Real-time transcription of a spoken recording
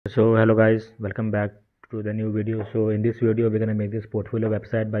So hello guys, welcome back to the new video. So in this video we're gonna make this portfolio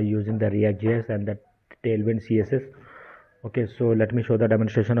website by using the React.js and the Tailwind CSS. Okay, so let me show the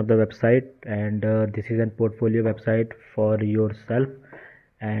demonstration of the website, and this is a portfolio website for yourself.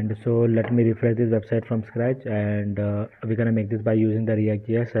 And so let me refresh this website from scratch, and we're gonna make this by using the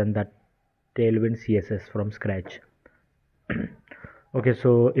React.js and the Tailwind CSS from scratch. Okay,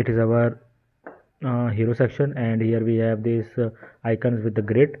 so it is our hero section, and here we have these icons with the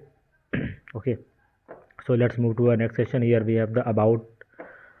grid. Okay, so let's move to our next section. Here we have the about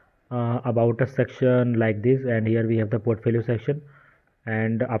a section like this, and here we have the portfolio section,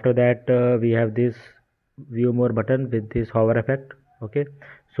 and after that we have this view more button with this hover effect. Okay,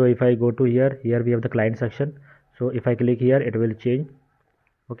 so if I go to here we have the client section. So if I click here, it will change.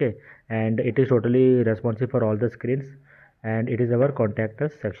 Okay, and it is totally responsive for all the screens, and it is our contact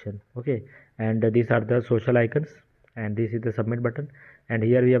us section. Okay, and these are the social icons, and this is the submit button, and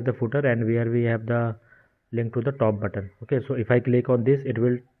here we have the footer, and here we have the link to the top button. Okay, so if I click on this, it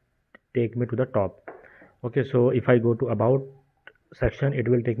will take me to the top. Okay, so if I go to about section, it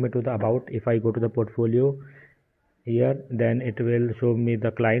will take me to the about. If I go to the portfolio here, then it will show me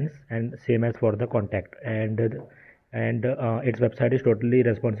the clients, and same as for the contact, and its website is totally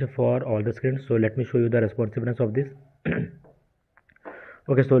responsive for all the screens. So let me show you the responsiveness of this.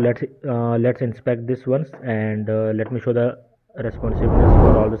 Okay, so let's inspect this once, and let me show the responsiveness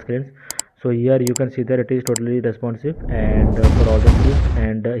for all the screens. So here you can see that it is totally responsive, and for all the screens,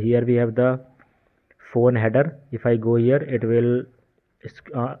 and here we have the phone header. If I go here, it will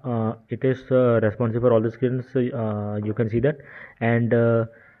it is responsive for all the screens. You can see that, and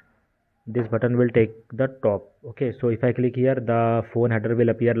this button will take the top. Okay, so if I click here, the phone header will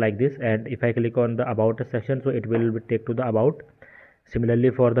appear like this, and if I click on the about section, so it will take to the about. Similarly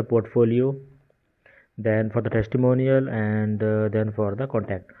for the portfolio, then for the testimonial, and then for the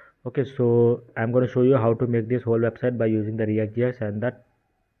contact. Okay, so I'm going to show you how to make this whole website by using the React.js and the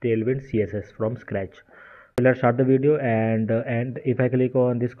Tailwind CSS from scratch. So let's start the video, and if I click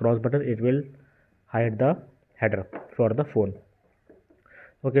on this cross button, it will hide the header for the phone.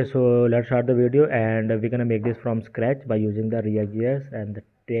 Okay, so let's start the video, and we're gonna make this from scratch by using the React.js and the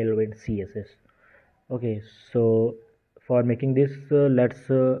Tailwind CSS. Okay, so for making this, let's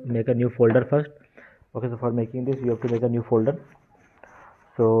make a new folder first. Okay, so for making this, you have to make a new folder.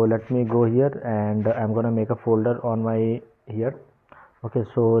 So let me go here, and I'm gonna make a folder on my here. Okay,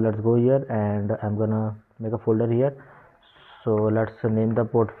 so let's go here, and I'm gonna make a folder here. So let's name the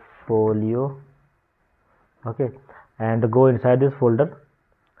portfolio. Okay, and go inside this folder,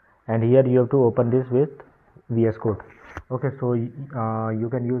 and here you have to open this with VS Code. Okay, so you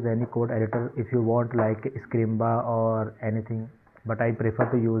can use any code editor if you want, like Scrimba or anything, but I prefer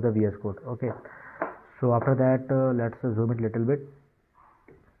to use the VS Code. Okay, so after that let's zoom it a little bit.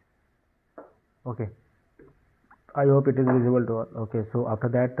 Okay, I hope it is visible to all. Okay, so after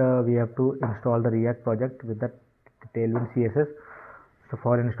that we have to install the React project with the Tailwind CSS. So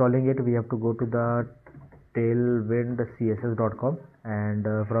for installing it, we have to go to the tailwindcss.com,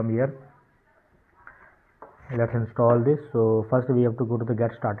 and from here let's install this. So first we have to go to the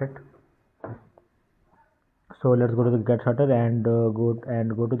get started. So let's go to the get started, and go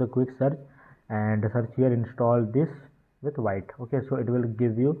to the quick search, and search here install this with white. Okay, so it will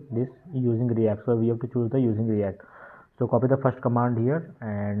give you this using React. So we have to choose the using React. So copy the first command here,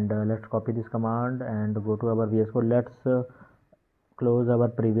 and let's copy this command and go to our VS Code. Let's close our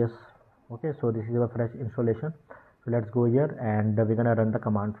previous. Okay, so this is our fresh installation. So let's go here, and we're gonna run the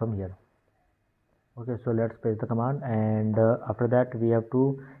command from here. Okay, so let's paste the command, and after that we have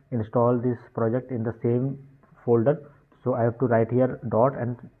to install this project in the same folder. So I have to write here dot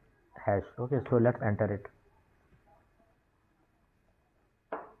and hash. Okay, so let's enter it.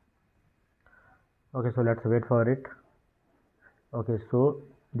 Okay, so let's wait for it. Okay, so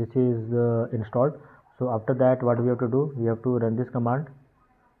this is installed. So after that, what we have to do, we have to run this command.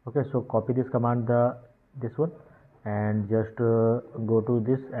 Okay, so copy this command, this one, and just go to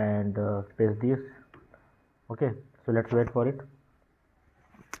this and paste this. Okay, so let's wait for it.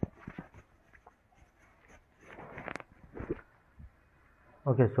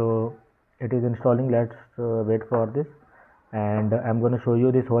 Okay, so it is installing. Let's wait for this, and I'm going to show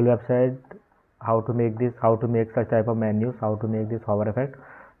you this whole website, how to make this, how to make such type of menus, how to make this hover effect.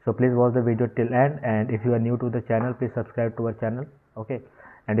 So please watch the video till end, and if you are new to the channel, please subscribe to our channel. Okay,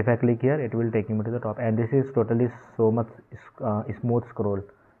 and if I click here, it will take me to the top, and this is totally so much smooth scroll.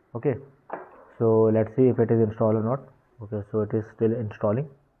 Okay, so let's see if it is installed or not. Okay, so it is still installing,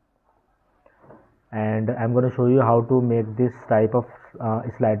 and I'm going to show you how to make this type of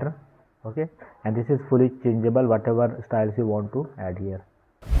slider. Okay, and this is fully changeable, whatever styles you want to add here.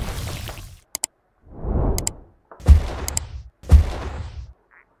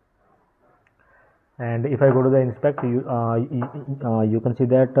 And if I go to the inspect, you can see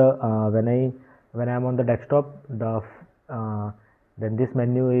that when I am on the desktop, then this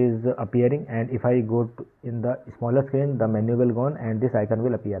menu is appearing, and if I go in the smaller screen, the menu will go on and this icon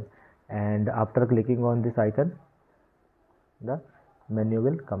will appear, and after clicking on this icon, the menu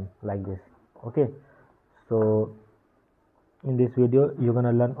will come like this. Okay, so in this video you're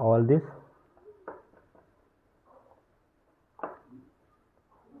gonna learn all this.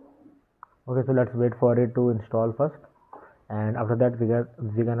 Okay, so let's wait for it to install first, and after that we're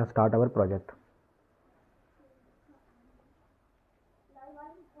gonna start our project.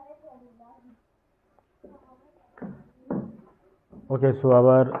 Okay, so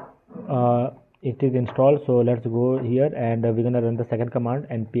our it is installed, so let's go here and we're gonna run the second command,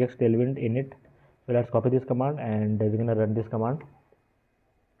 npx tailwind init. So let's copy this command and we're gonna run this command.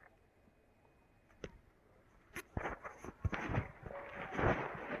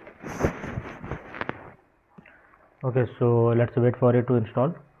 Okay, so let's wait for it to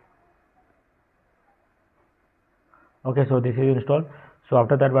install. Okay, so this is installed. So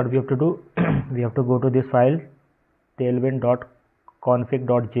after that, what we have to do, we have to go to this file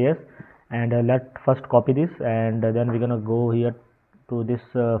tailwind.config.js, and let's first copy this, and then we're gonna go here to this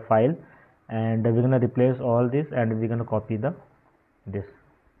file, and we're gonna replace all this, and we're gonna copy this.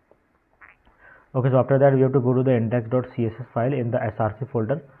 Okay, so after that we have to go to the index.css file in the src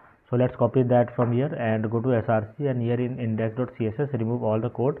folder. So let's copy that from here and go to src, and here in index.css remove all the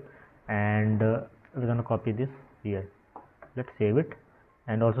code, and we're gonna copy this here. Let's save it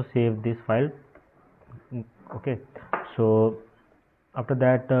and also save this file. Okay, so after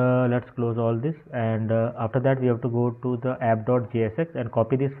that let's close all this, and after that we have to go to the app.jsx and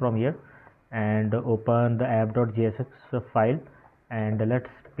copy this from here and open the app.jsx file, and let's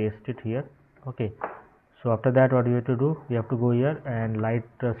paste it here. Okay, so after that what we have to do, we have to go here and write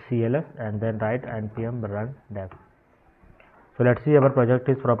cls and then write npm run dev. So let's see our project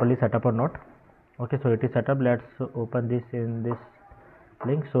is properly set up or not. Okay, so it is set up. Let's open this in this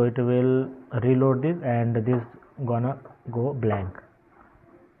link, so it will reload this and this gonna go blank.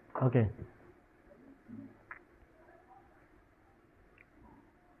 Okay,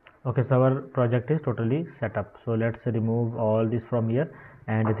 okay, so our project is totally set up. So let's remove all this from here,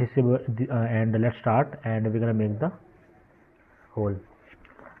 and this is and let's start, and we're gonna make the whole.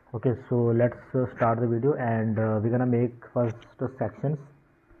 Okay, so let's start the video, and we're gonna make first sections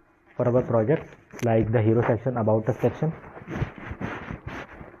for our project, like the hero section, about us section.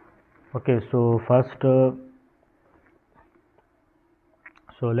 Okay, so first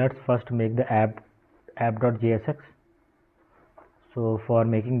so let's first make the app.jsx. So for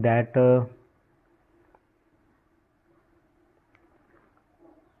making that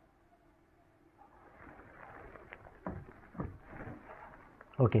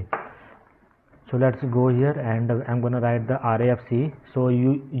okay, so let's go here, and I'm gonna write the RAFC. So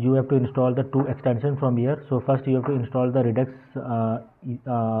you have to install the two extensions from here. So first you have to install the Redux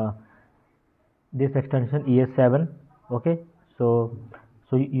this extension ES7. Okay, so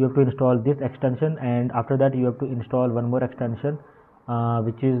you have to install this extension, and after that you have to install one more extension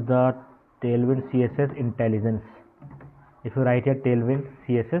which is the Tailwind CSS Intelligence. If you write here Tailwind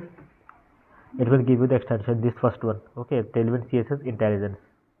CSS, it will give you the extension, this first one. Okay, Tailwind CSS Intelligence.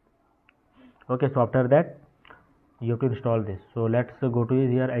 Okay, so after that you have to install this. So let's go to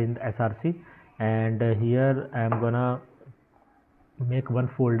here in src, and here I am gonna make one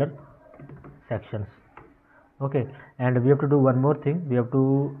folder, sections. Okay, and we have to do one more thing. We have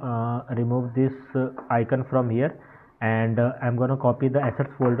to remove this icon from here, and I'm gonna copy the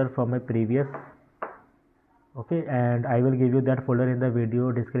assets folder from my previous. Okay, and I will give you that folder in the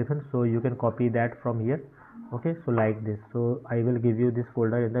video description, so you can copy that from here. Okay, so like this. So I will give you this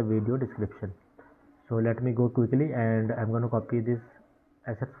folder in the video description. So let me go quickly, and I'm going to copy this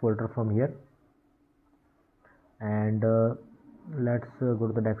assets folder from here, and let's go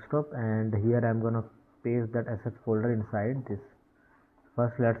to the desktop, and here I'm going to paste that assets folder inside this.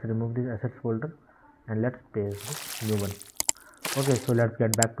 First let's remove this assets folder and let's paste this new one. Okay, so let's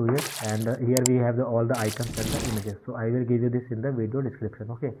get back to here, and here we have all the icons and the images. So I will give you this in the video description.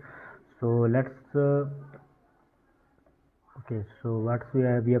 Okay, so let's okay, so what we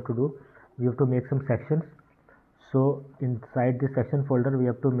have to do, we have to make some sections. So inside this section folder we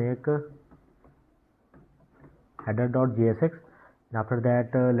have to make header.jsx, and after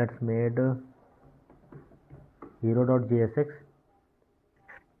that let's make hero.jsx.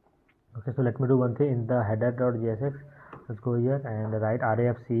 Okay, so let me do one thing. In the header.jsx, let's go here and write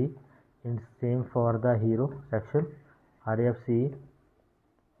RAFC in same for the hero section, RAFC.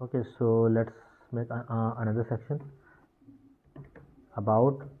 Okay, so let's make another section,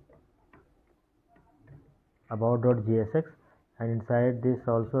 about about.jsx, and inside this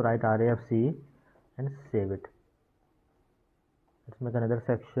also write rafce and save it. Let's make another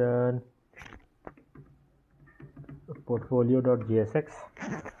section, portfolio.jsx,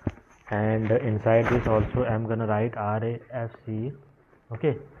 and inside this also I'm gonna write rafce.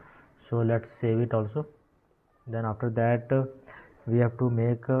 Okay, so let's save it also. Then after that we have to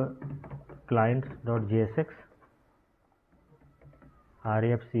make clients.jsx,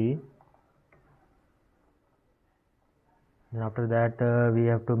 rafce. Then after that we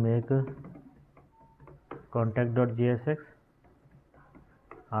have to make contact.jsx,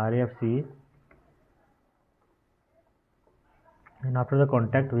 rafce. And after the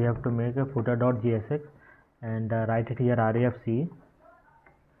contact we have to make a footer.jsx and write it here rafce.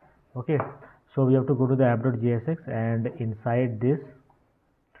 Okay, so we have to go to the app.jsx, and inside this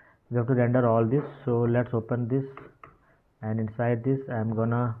we have to render all this. So let's open this, and inside this I'm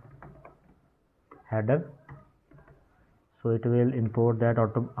gonna header, so it will import that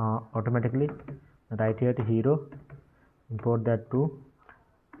automatically. Right here hero, import that too.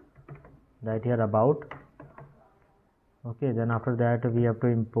 Right here about. Okay, then after that we have to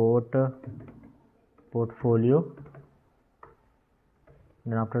import portfolio.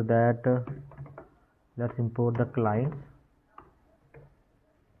 Then after that let's import the clients.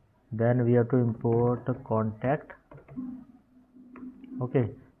 Then we have to import contact. Okay,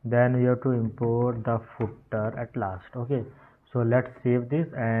 then we have to import the footer at last. Okay, so let's save this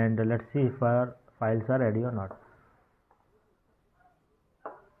and let's see if our files are ready or not.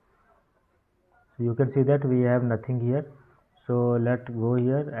 So you can see that we have nothing here. So let's go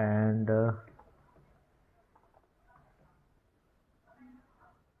here and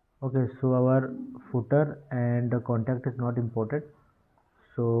okay, so our footer and contact is not imported.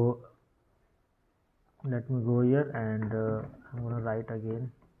 So let me go here and I'm gonna write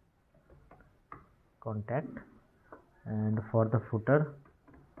again contact, and for the footer.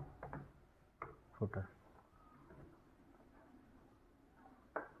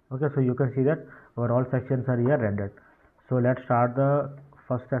 Okay, so you can see that our all sections are here rendered. So let's start the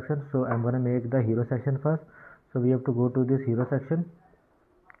first section. So I'm gonna make the hero section first. So we have to go to this hero section.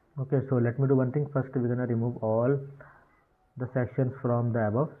 Okay, so let me do one thing. First we're gonna remove all the sections from the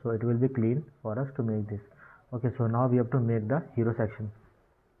above, so it will be clean for us to make this. Okay, so now we have to make the hero section.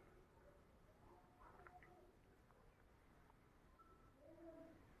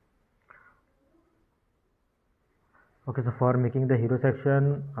 Okay, so for making the hero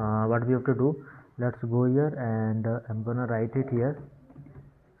section, what we have to do, let's go here and I'm gonna write it here,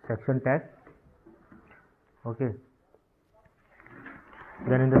 section tag. Okay,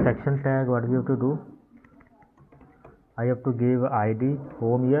 then in the section tag what we have to do, I have to give id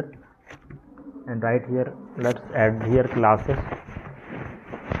home here, and right here let's add here classes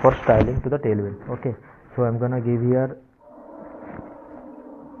for styling to the Tailwind. Okay, so I'm gonna give here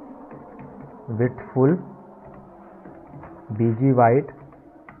width full, bg white,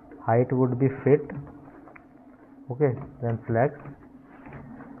 height would be fit. Okay, then flex,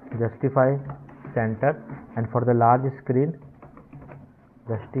 justify center, and for the large screen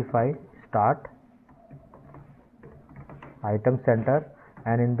justify start, item center,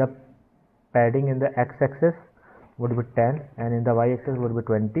 and in the padding in the x-axis would be 10 and in the y-axis would be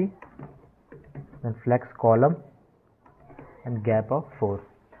 20. Then flex column and gap of 4.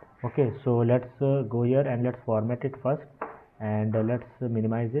 Okay, so let's go here and let's format it first, and let's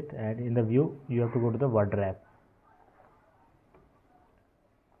minimize it, and in the view you have to go to the word wrap.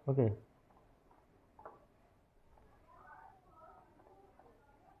 Okay,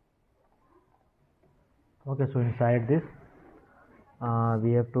 so inside this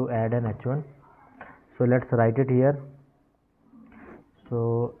we have to add an h1. So let's write it here.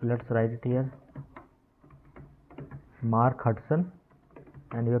 Mark Hudson,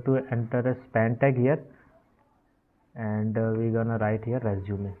 and you have to enter a span tag here, and we're gonna write here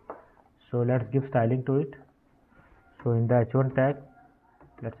resume. So let's give styling to it. So in the h1 tag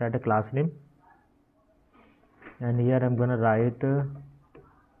let's add a class name, and here I'm gonna write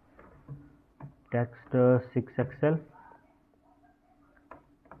text 6xl,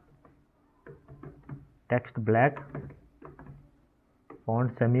 text black,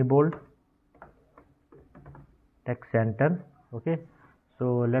 font semi bold, text center. Okay,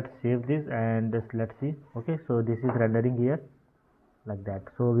 so let's save this and let's see. Okay, so this is rendering here like that.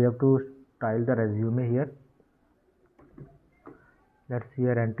 So we have to style the resume here. Let's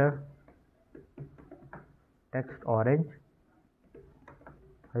here enter text orange,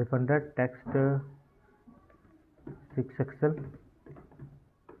 500, text 6xl,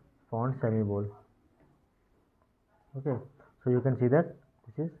 font semi bold. Okay, so you can see that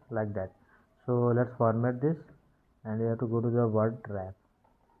this is like that. So let's format this, and we have to go to the word wrap.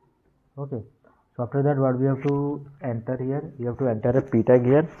 Okay, so after that, what we have to enter here, we have to enter a p tag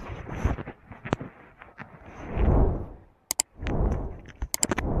here.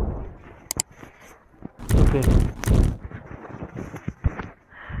 Okay,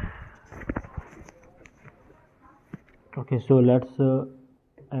 okay, so let's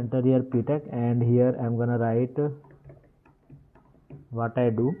enter here p tag, and here I'm gonna write what I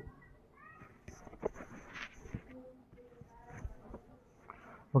do.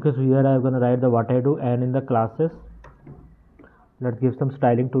 Okay, so here I'm gonna write the what I do, and in the classes, let's give some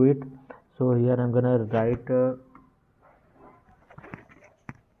styling to it. So here I'm gonna write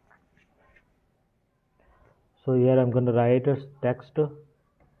text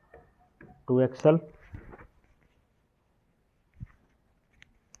to Excel.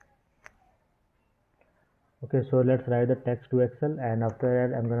 Okay, so let's write the text to Excel, and after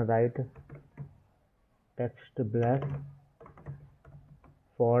that I'm gonna write text black,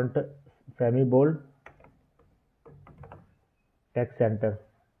 font semi bold, text center.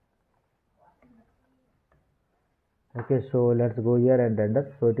 Okay, so let's go here and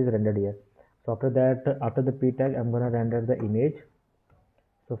render. So it is rendered here. So after that, after the p tag, I'm gonna render the image.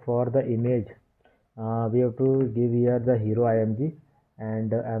 So for the image, we have to give here the hero img,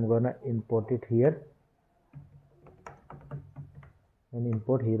 and I'm gonna import it here, and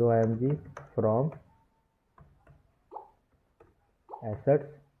import hero img from assets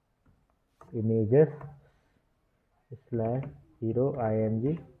images / hero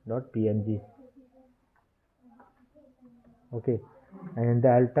img.png. Okay, and in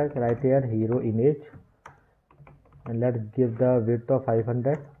the alt tag, right here hero image, and let's give the width of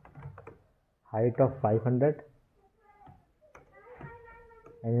 500, height of 500,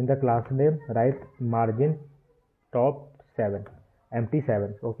 and in the class name write margin top 7, empty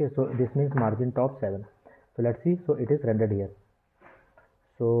 7. Okay, so this means margin top 7. So let's see. So it is rendered here.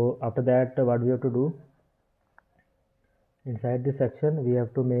 So after that, what we have to do, inside this section we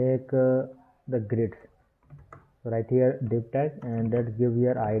have to make the grids. So right here div tag, and let's give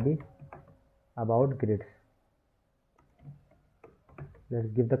here id about grids. Let's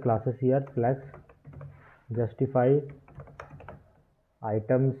give the classes here flex, justify,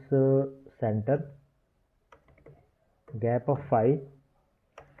 items center, gap of 5,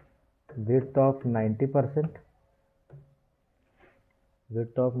 width of 90%,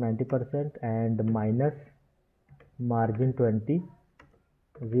 and minus margin 20,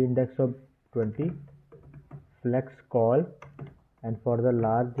 v index of 20, flex call, and for the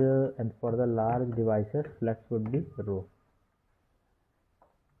large devices flex would be row.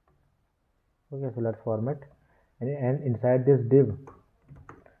 Okay, so let's format, and inside this div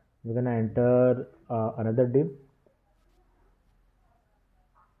we're gonna enter another div.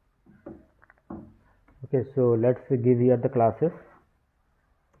 Okay, so let's give here the classes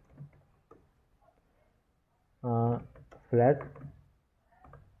flex,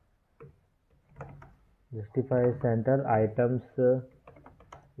 justify center, items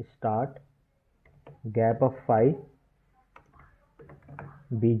start, gap of 5,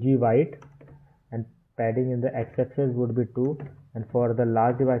 bg white, and padding in the x-axis would be 2, and for the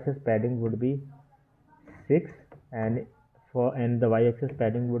large devices padding would be 6, and the y-axis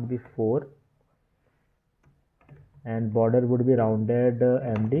padding would be 4, and border would be rounded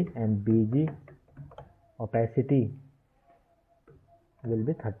MD, and bg opacity will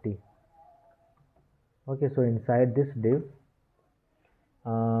be 30. Okay, so inside this div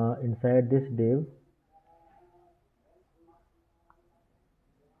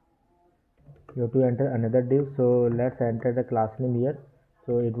you have to enter another div. So let's enter the class name here.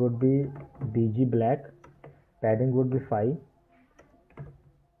 So it would be bg black, padding would be 5,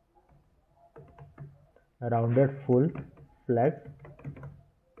 rounded full, flex,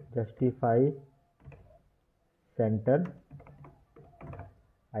 justify center,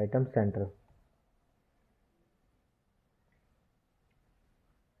 item center.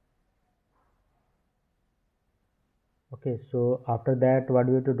 Okay, so after that, what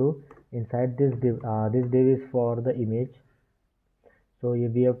we have to do, inside this div is for the image. So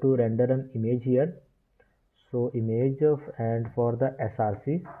we have to render an image here. So image of, and for the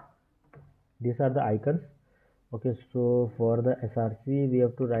src, these are the icons. Okay, so for the src we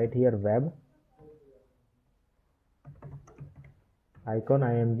have to write here web icon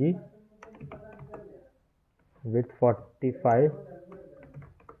img, width 45,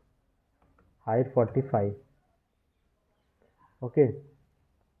 height 45. Okay,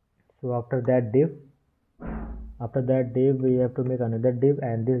 so after that div we have to make another div,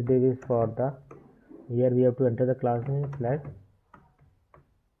 and this div is for the, here we have to enter the class name flex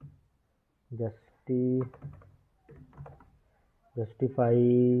justify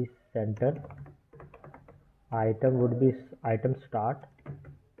center, item would be item start,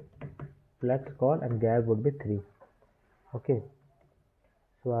 flex call, and gap would be 3. Okay,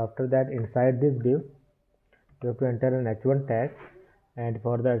 so after that, inside this div you have to enter an h1 tag, and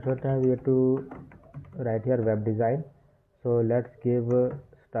for the h1 tag we have to write here web design. So let's give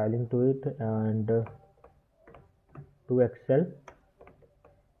styling to it, and to excel,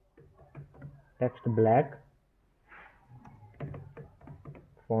 text black,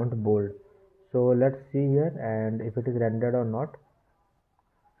 font bold. So let's see here and if it is rendered or not.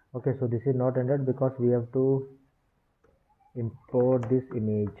 Okay, so this is not rendered because we have to import this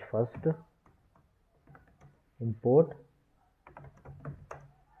image first. Import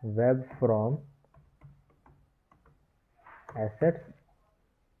web from assets,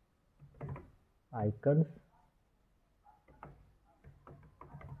 icons,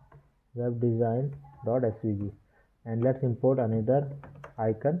 web design.svg, and let's import another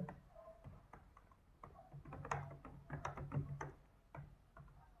icon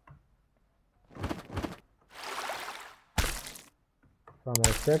from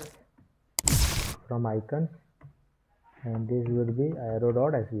assets, from icons, and this would be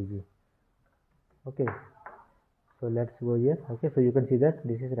arrow.svg. Okay, so let's go here. Okay, so you can see that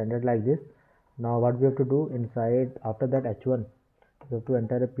this is rendered like this. Now what we have to do inside, after that h1 we have to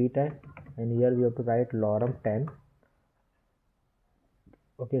enter a p tag, and here we have to write lorem 10.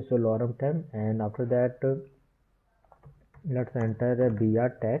 Okay, so lorem 10, and after that let's enter a br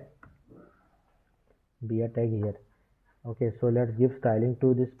tag here. Okay, so let's give styling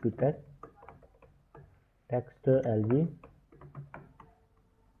to this p tag, text lg,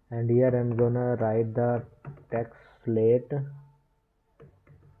 and here I'm gonna write the text slate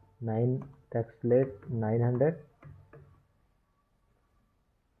 900.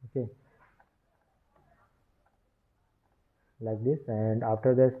 Okay, like this, and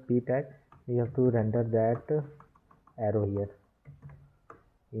after this p tag we have to render that arrow here,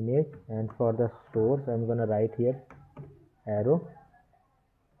 image, and for the source I'm gonna write here arrow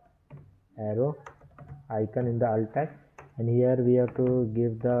icon in the alt tag, and here we have to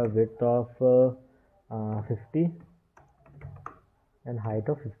give the width of 50 and height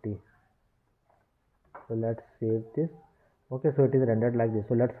of 50. So let's save this. Okay, so it is rendered like this.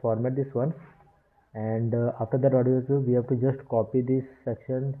 So let's format this one, and after that what we have to do, we have to just copy this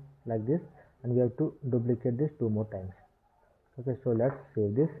section like this, and we have to duplicate this 2 more times. Okay, so let's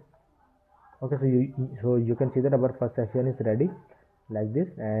save this. Okay, so you can see that our first section is ready like this,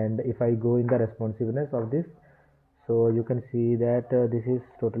 and if I go in the responsiveness of this, so you can see that this is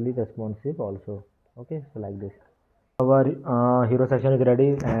totally responsive also. Okay, so like this our hero section is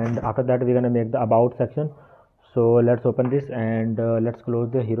ready, and after that we're gonna make the about section. So let's open this, and let's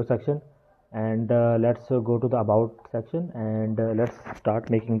close the hero section, and let's go to the about section, and let's start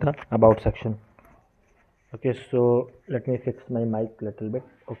making the about section. Okay, so let me fix my mic little bit.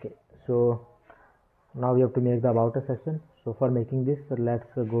 Okay, so now we have to make the about a section. So for making this,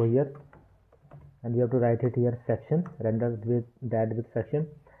 let's go here, and we have to write it here section, rendered with that with section,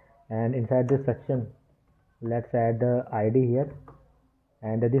 and inside this section let's add the id here,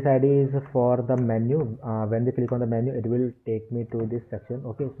 and this id is for the menu. When they click on the menu, it will take me to this section.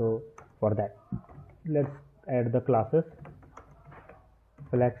 Okay, so for that let's add the classes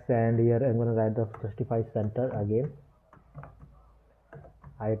flex, and here I'm going to write the justify center again,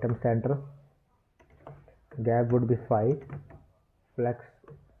 item center, gap would be 5, flex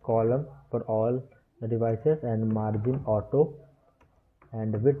column for all the devices, and margin auto,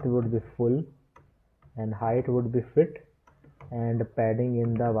 and width would be full, and height would be fit, and padding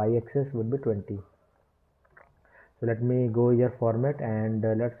in the y-axis would be 20. So let me go here format, and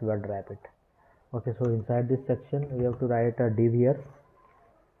let's word wrap it. Okay, so inside this section we have to write a div here.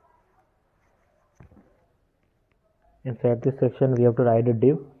 Inside this section we have to write a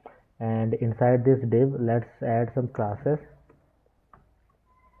div, and inside this div let's add some classes.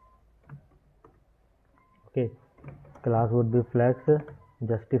 Okay, class would be flex,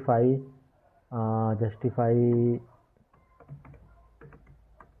 justify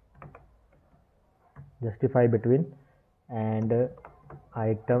between, and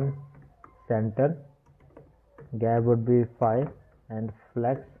item center, gap would be 5, and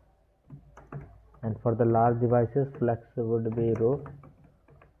flex, and for the large devices flex would be row,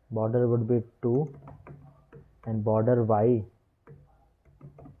 border would be 2, and border y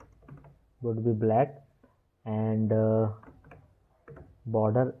would be black, and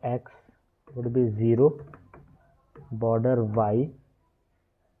border x would be 0, border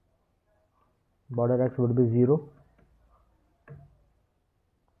x would be 0.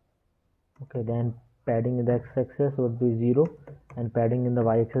 Okay, then padding in the x-axis would be 0 and padding in the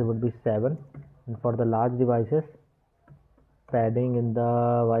y-axis would be 7, and for the large devices padding in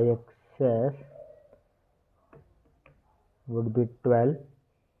the y-axis would be 12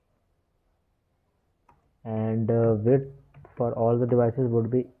 and width for all the devices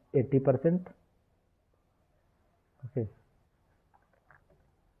would be 80%. Okay,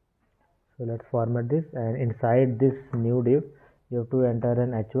 so let's format this, and inside this new div you have to enter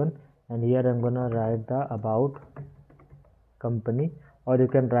an h1, and here I'm gonna write the about company, or you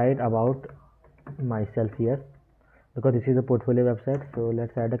can write about myself here because this is a portfolio website. So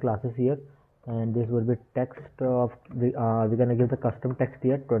let's add the classes here, and this will be text of we're gonna give the custom text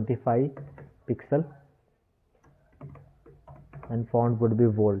here 25 pixel and font would be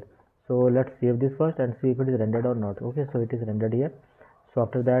bold. So let's save this first and see if it is rendered or not. Okay, so it is rendered here. So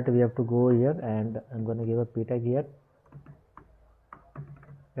after that we have to go here, and I'm going to give a p tag here.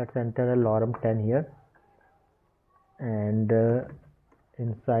 Let's enter a lorem 10 here, and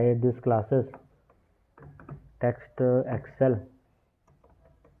inside this classes text excel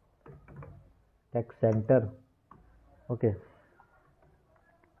text center. Okay,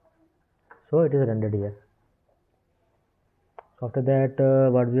 so it is rendered here. So after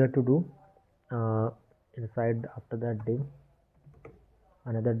that what we have to do, inside after that div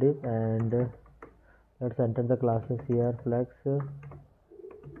another div, and let's enter the classes here flex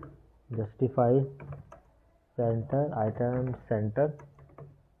justify center item center,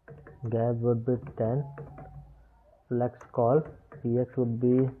 gap would be 10, flex call px would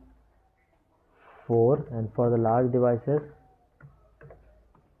be 4, and for the large devices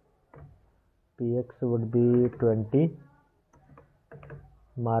px would be 20,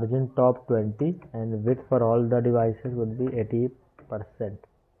 margin top 20, and width for all the devices would be 80%.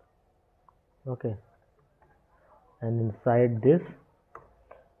 Okay, and inside this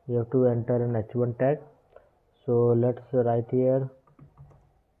you have to enter an h1 tag. So let's write here,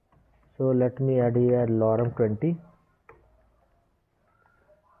 so let me add here lorem 20,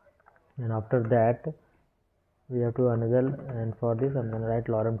 and after that we have to another, and for this I'm going to write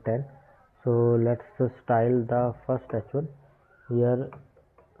lorem 10. So let's style the first h1 here,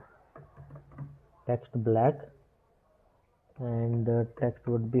 text black, and text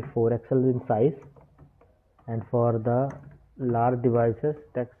would be 4XL in size, and for the large devices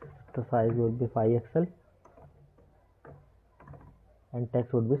text size would be 5XL, and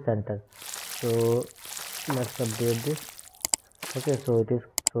text would be center. So let's update this. Okay, so it is,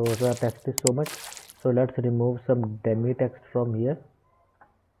 so the text is so much, so let's remove some demi text from here.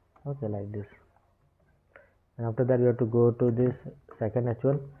 Okay, like this, and after that we have to go to this second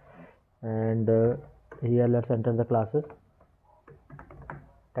h1, and here let's enter the classes.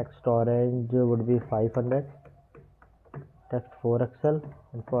 Text orange would be 500, text 4XL,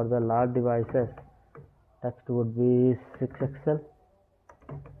 and for the large devices text would be 6XL,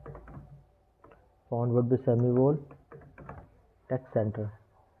 font would be semi-bold, text center.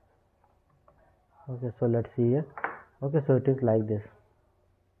 Okay, so let's see here. Okay, so it is like this,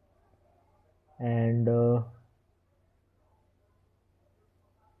 and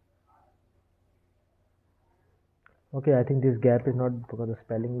okay, I think this gap is not because of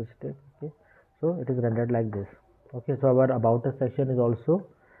spelling mistake. Okay, so it is rendered like this. Okay, so our about us section is also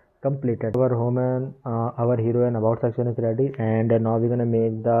completed. Our home and our hero and about section is ready, and now we're gonna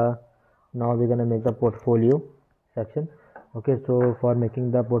make the portfolio section. Okay, so for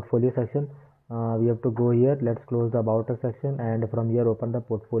making the portfolio section we have to go here. Let's close the about us section, and from here open the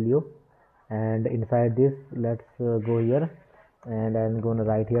portfolio, and inside this let's go here, and I'm gonna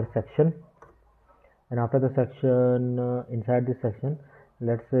write here section. And after the section, inside this section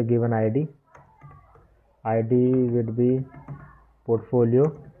let's give an id would be portfolio,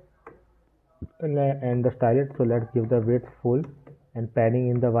 and the style it, so let's give the width full, and padding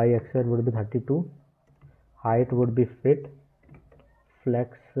in the y-axis would be 32, height would be fit,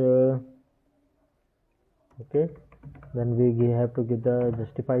 flex okay, then we have to give the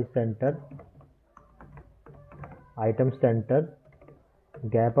justify center, item center,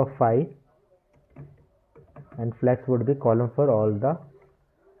 gap of 5, and flex would be column for all the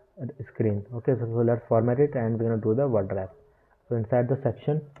screen. Okay, so let's format it, and we're going to do the word wrap. So inside the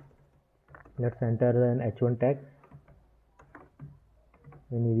section let's enter an h1 tag.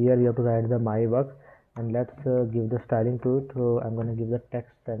 In here we have to write the my work, and let's give the styling to it. So I'm going to give the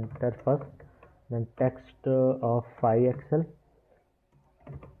text center first, then text of 5XL,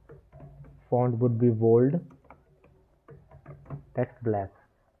 font would be bold, text black.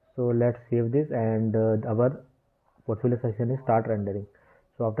 So let's save this, and our portfolio section is start rendering.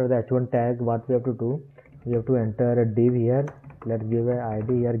 So after the h1 tag, what we have to do, we have to enter a div here. Let's give a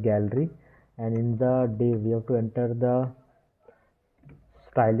id here gallery, and in the div we have to enter the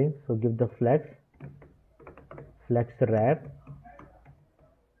styling. So give the flex wrap,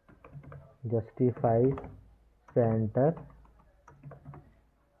 justify center,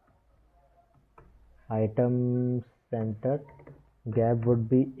 item center, gap would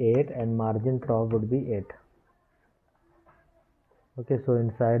be 8 and margin top would be 8. Okay, so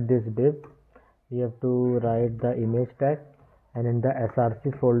inside this div we have to write the image tag, and in the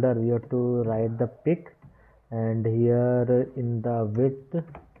src folder we have to write the pic, and here in the width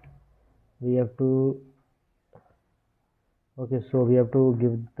we have to, okay, so we have to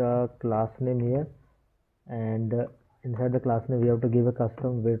give the class name here, and inside the class name we have to give a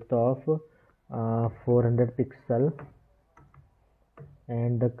custom width of 400 pixel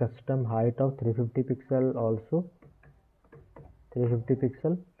and the custom height of 350 pixel also, 350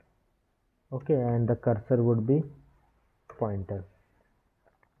 pixel. Okay, and the cursor would be pointer.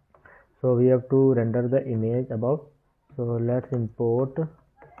 So we have to render the image above. So let's import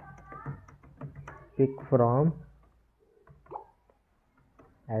pic from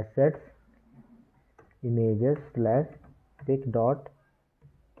assets images / pic dot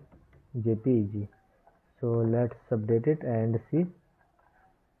jpeg. So let's update it and see.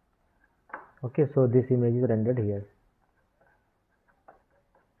 Okay, so this image is rendered here.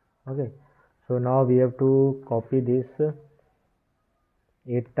 Okay, so now we have to copy this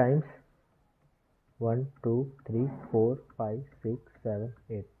 8 times. 1 2 3 4 5 6 7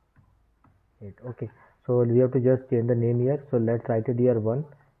 8. Okay, so we have to just change the name here. So let's write it here 1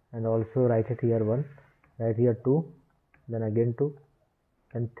 and also write it here 1, write here 2, then again 2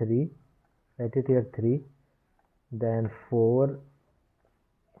 and 3, write it here 3, then 4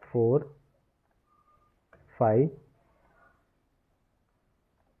 5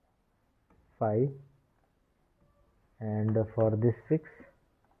 and for this 6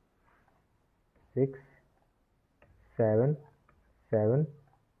 7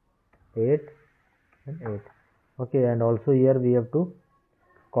 8 and 8. Okay, and also here we have to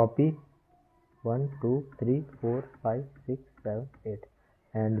copy 1 2 3 4 5 6 7 8,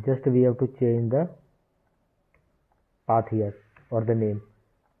 and just we have to change the path here or the name.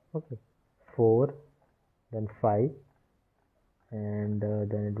 Okay, 4 then 5 and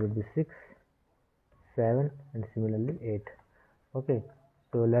then it will be 6 7 and similarly 8. Okay,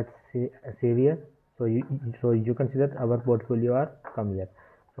 so let's save here. So you can see that our portfolio are come here.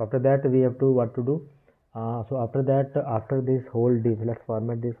 So after that we have to what to do. So after that, after this whole div, let's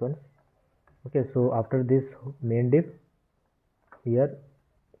format this one. Okay, so after this main div here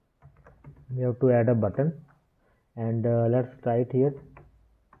we have to add a button, and let's write here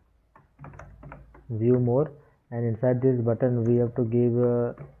view more, and inside this button we have to give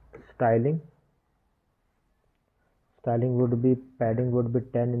styling would be, padding would be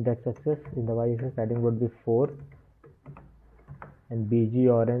 10 in the x-axis, in the y-axis padding would be 4, and bg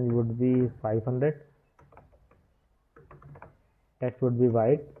orange would be 500, text would be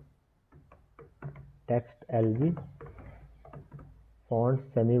white, text lg, font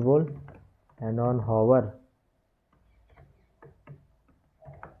semi-bold, and on hover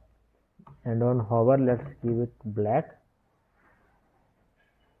let's give it black.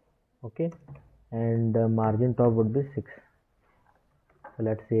 Okay, and margin top would be 6. So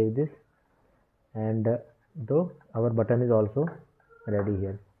let's save this, and though our button is also ready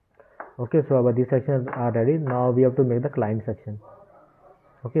here. Okay, so our these sections are ready. Now we have to make the client section.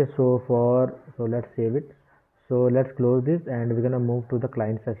 Okay, so let's save it. So let's close this and we're gonna move to the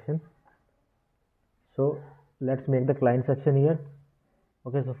client section. So let's make the client section here.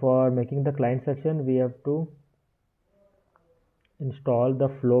 Okay, so for making the client section we have to install the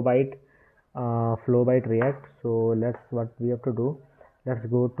Flowbyte React. So what we have to do, let's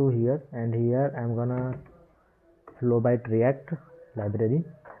go to here, and here I'm gonna Flowbyte React library,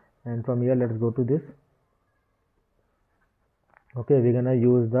 and from here let's go to this. Okay, we're gonna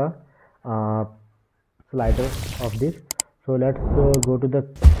use the slider of this. So let's go to the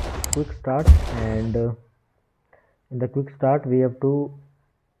quick start, and in the quick start we have to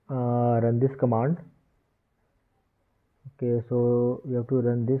run this command. Okay, so we have to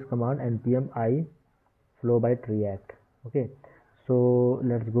run this command npm I Flowbyte React. Okay, so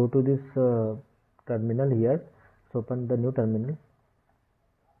let's go to this terminal here. So open the new terminal,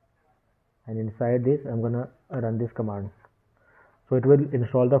 and inside this I'm gonna run this command. So it will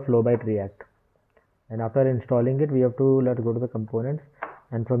install the Flowbyte React, and after installing it we have to let's go to the components,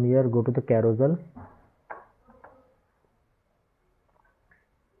 and from here go to the carousel.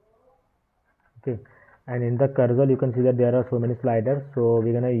 Okay, and in the carousel you can see that there are so many sliders, so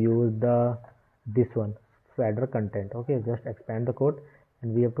we're gonna use this one, slider content. Okay, just expand the code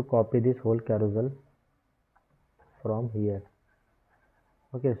and we have to copy this whole carousel from here.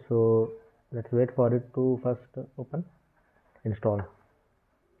 Okay, so let's wait for it to first open, install.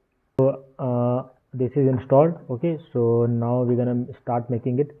 So this is installed. Okay, so now we're gonna start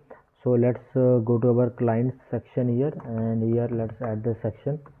making it. So let's go to our client section here, and here let's add the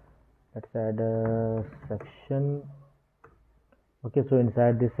section. Let's add a section. Okay, so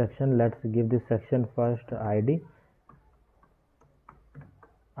inside this section, let's give this section first ID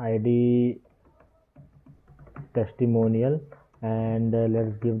testimonial, and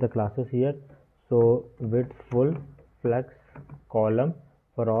let's give the classes here. So width full, flex, column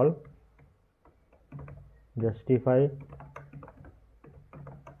for all, justify,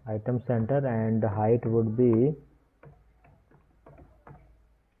 item center, and the height would be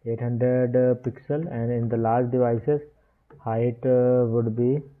 800 pixel, and in the large devices height would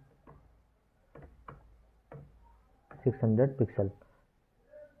be 600 pixel.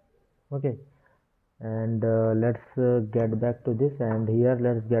 Okay, and let's get back to this, and here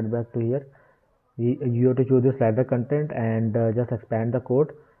let's get back to here. You have to choose the slider content and just expand the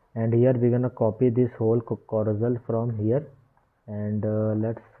code, and here we're gonna copy this whole carousel from here, and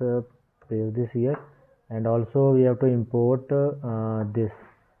let's paste this here, and also we have to import this.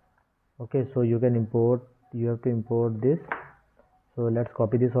 Okay, so you have to import this. So let's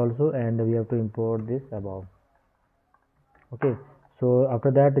copy this also, and we have to import this above. Okay, so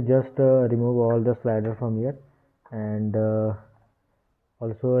after that just remove all the slider from here, and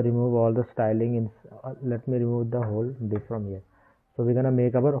also remove all the styling in let me remove the whole div from here. So we're gonna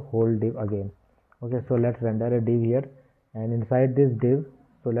make our whole div again. Okay, so let's render a div here, and inside this div,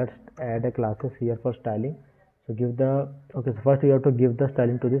 so let's add a classes here for styling. So give the so first you have to give the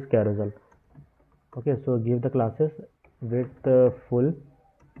styling to this carousel. Okay, so give the classes width full,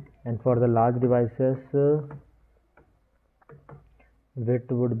 and for the large devices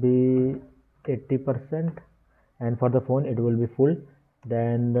width would be 80%, and for the phone it will be full.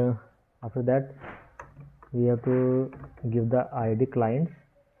 Then after that we have to give the ID clients,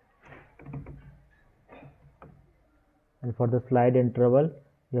 and for the slide interval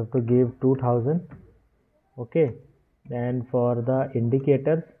you have to give 2000. Okay, then for the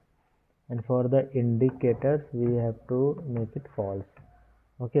indicators, we have to make it false.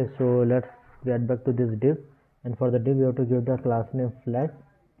 Okay, so let's get back to this div, and for the div you have to give the class name flex,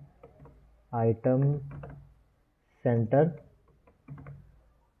 item center,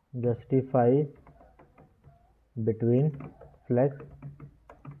 justify, between, flex,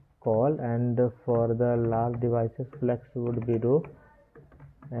 call, and for the large devices flex would be row,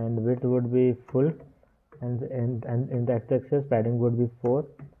 and width would be full, and in the x-axis padding would be 4,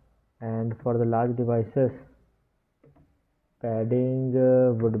 and for the large devices padding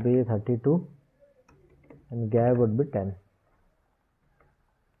would be 32, and gap would be 10.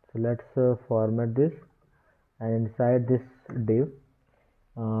 So let's format this, and inside this div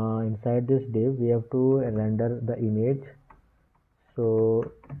we have to render the image. So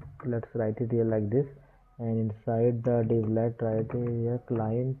let's write it here like this, and inside the div let's write here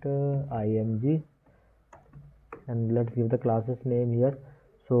client img, and let's give the classes name here.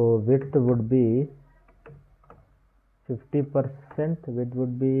 So width would be 50%,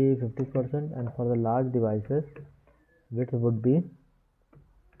 and for the large devices width would be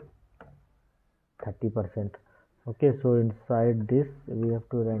 30%. Okay, so inside this we have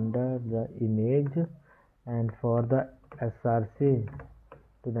to render the image, and for the src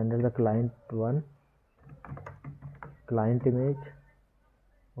to render the client image.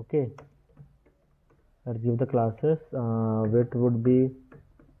 Okay, let's give the classes width would be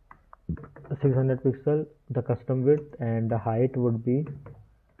 600 pixel, the custom width, and the height would be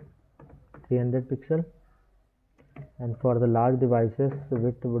 300 pixel, and for the large devices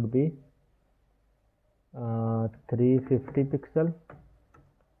width would be 350 pixel,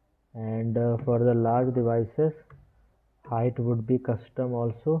 and for the large devices height would be custom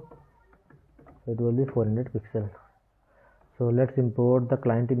also, so it will be 400 pixel. So let's import the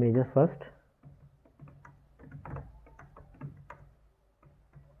client images first.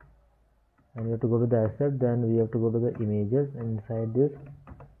 And we have to go to the asset, then we have to go to the images, and inside this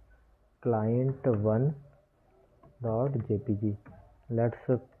client1.jpg, let's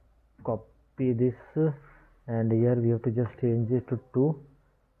copy this, and here we have to just change it to 2,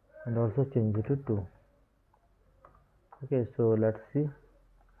 and also change it to 2. Okay, so let's see.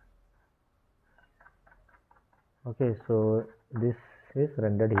 Okay, so this is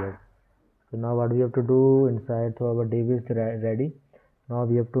rendered here. So now what we have to do inside, so our div is ready. Now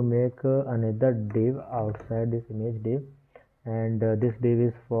we have to make another div outside this image div, and this div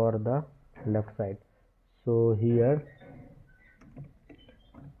is for the left side. So here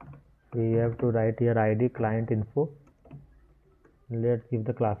we have to write here id client info. Let's give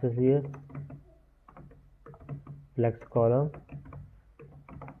the classes here, flex column,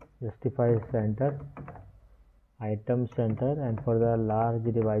 justify center, item center, and for the large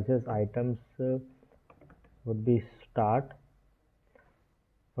devices items would be start.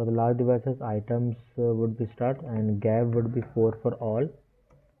 For the large devices items would be start, and gap would be 4 for all,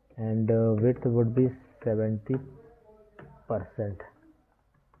 and width would be 70%.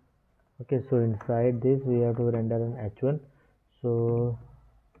 Okay, so inside this we have to render an h1. So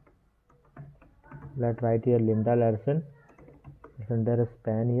let's write here Linda Larson. Render a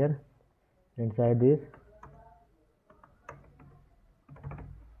span here. Inside this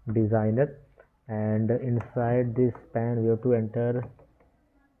designer, and inside this span we have to enter.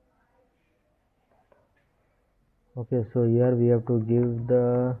 Okay, so here we have to give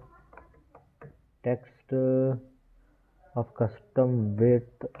the text of custom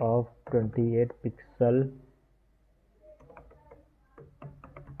width of 28 pixel.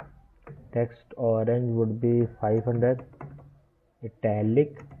 Text orange would be 500,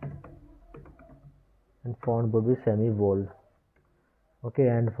 italic, and font would be semi-bold. Okay,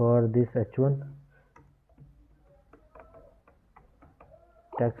 and for this h1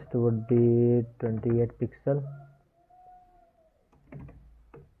 text would be 28 pixel,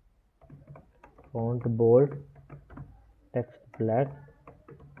 font bold, text black,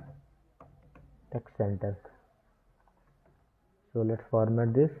 text center. So let's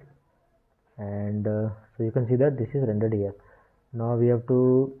format this, and so you can see that this is rendered here. Now we have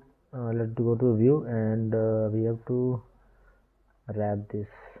to let's go to view, and we have to wrap this.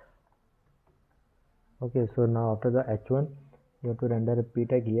 Okay, so now after the h1 you have to render a p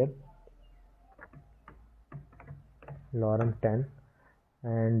tag here, lorem 10,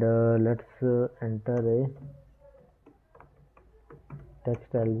 and let's enter a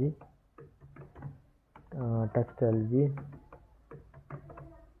text lg,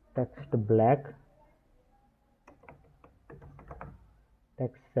 text black,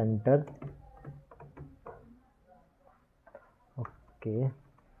 text center. Okay,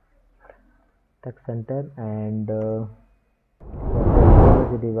 text center, and for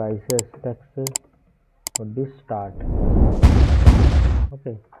the devices text would be start.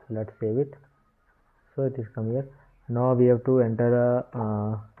 Okay, let's save it. So it is come here. Now we have to enter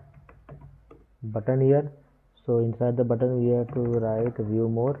a button here. So inside the button we have to write view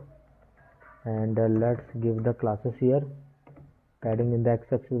more, and let's give the classes here. Padding in the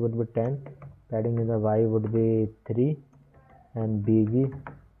x-axis would be 10, padding in the y would be 3, and bg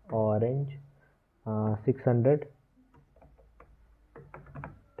orange 600.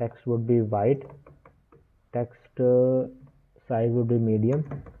 Text would be white, text size would be medium,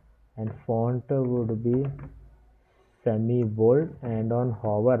 and font would be semi bold, and on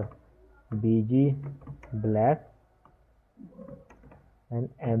hover bg black, and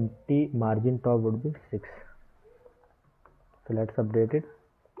empty margin top would be 6. So let's update it,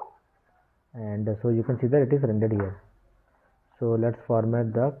 and so you can see that it is rendered here. So let's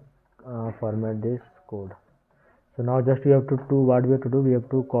format the format this code. So now just we have to do what we have to do. We have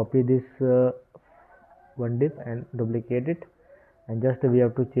to copy this one div and duplicate it, and just we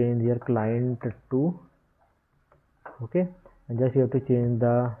have to change here client to. Okay, and just you have to change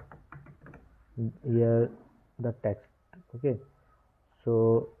the here the text. Okay,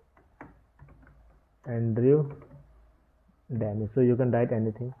 so Andrew Danny, so you can write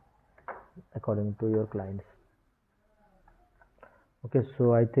anything according to your clients. Okay,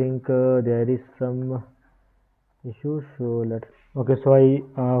 so I think there is some issue, so let's so I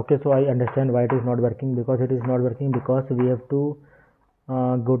understand why it is not working, because it is not working because we have to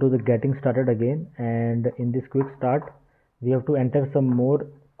go to the getting started again, and in this quick start we have to enter some more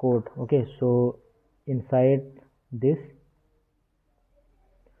code. Okay, so inside this,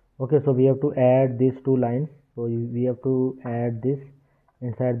 okay, so we have to add these 2 lines. So we have to add this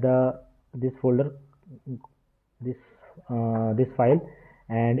inside this folder, this file,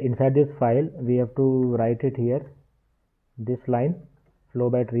 and inside this file we have to write it here, this line flow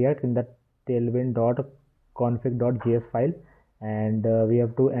byte react in the tailwind.config.js file, and we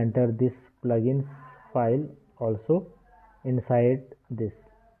have to enter this plugin file also inside this.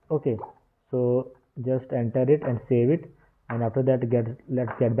 Okay, so just enter it and save it, and after that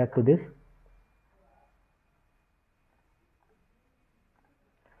let's get back to this.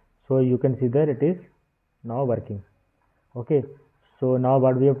 So you can see that it is now working. Okay, so now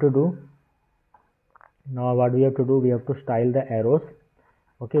what we have to do, we have to style the arrows.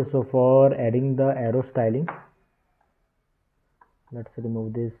 Okay, so for adding the arrow styling, let's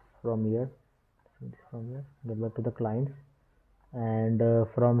remove this from here, get back to the clients, and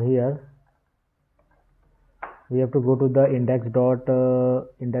from here we have to go to the index.css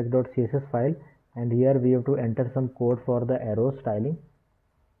file, and here we have to enter some code for the arrow styling.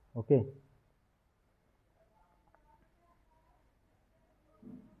 Okay,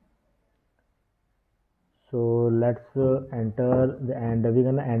 so let's enter and we're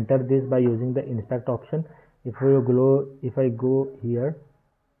gonna enter this by using the inspect option. If I go here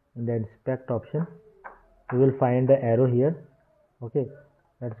in the inspect option, you will find the arrow here. Okay,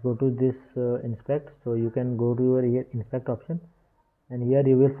 let's go to this inspect. So you can go to your here inspect option, and here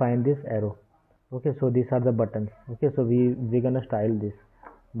you will find this arrow. Okay, so these are the buttons. Okay, so we're gonna style this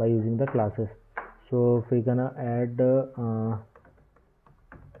by using the classes. So we're gonna add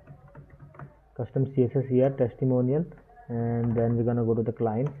custom CSS here, testimonial, and then we're gonna go to the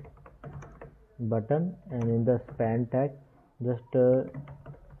clients button, and in the span tag just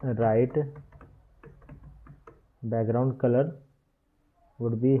write background color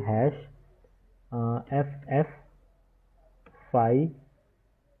would be hash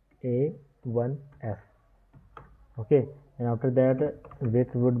ff5a1f. okay, and after that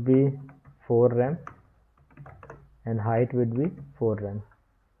width would be 4 rem and height would be 4 rem.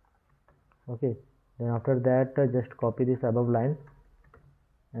 okay, then after that just copy this above line,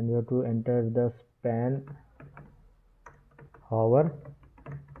 and you have to enter the span hover,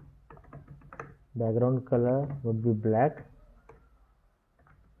 background color would be black,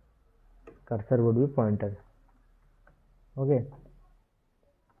 cursor would be pointer. Okay,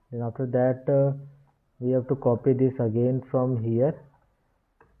 then after that we have to copy this again from here,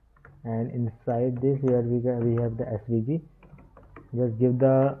 and inside this where we have the SVG, just give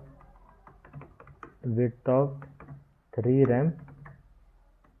the width of 3 rem,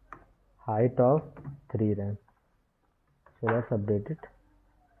 height of 3 rem. So let's update it.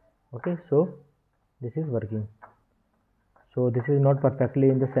 Okay, so this is working. So this is not perfectly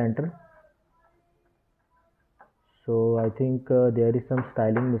in the center, so I think there is some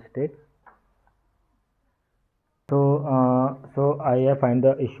styling mistake. So I have find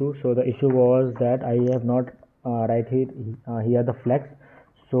the issue. So the issue was that I have not write here the flex.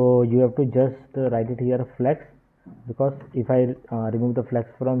 So you have to just write it here flex, because if I remove the flex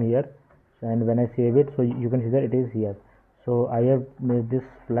from here and when I save it, so you can see that it is here. So I have made this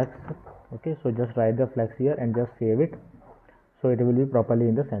flex. Okay, so just write the flex here and just save it, so it will be properly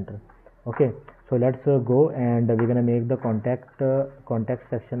in the center. Okay, so let's go, and we're gonna make the contact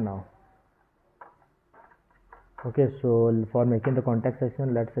section now. Okay, so for making the contact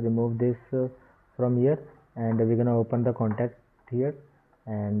section, let's remove this from here, and we're gonna open the contact here,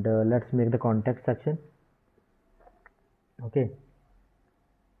 and let's make the contact section. Okay,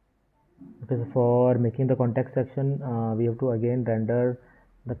 so for making the contact section we have to again render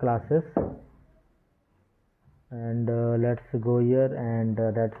the classes, and let's go here, and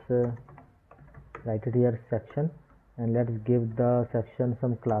let's write it here section, and let's give the section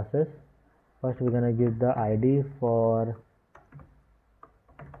some classes. First we're gonna give the ID for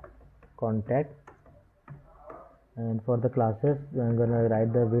contact, and for the classes I'm gonna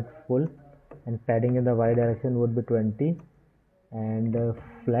write the width full, and padding in the y direction would be 20, and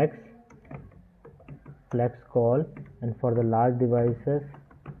flex call, and for the large devices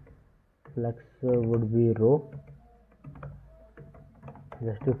flex would be row,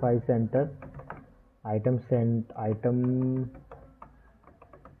 justify center, item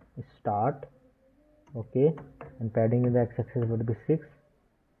start. Okay, and padding in the x-axis would be 6,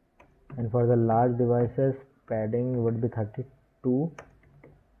 and for the large devices padding would be 32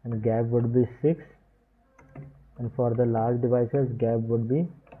 and gap would be 6, and for the large devices gap would be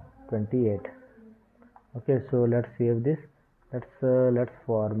 28. Okay, so let's save this. Let's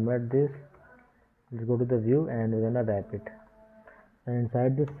format this. Let's go to the view, and we're gonna wrap it, and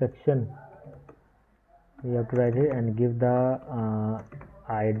inside this section we have to write it and give the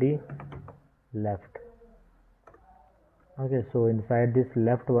ID left. Okay, so inside this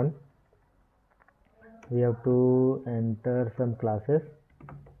left one we have to enter some classes,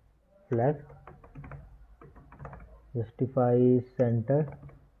 flex, justify center,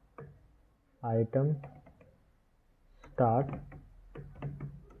 item start,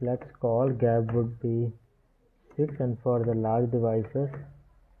 flex call, gap would be 6, and for the large devices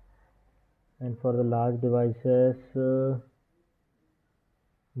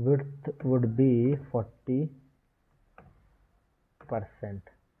width would be 40%.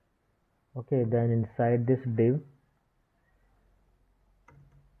 Okay, then inside this div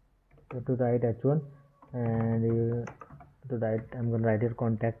you have to write h1, and I'm going to write here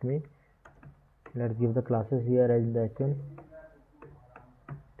contact me. Let's give the classes here as the h1,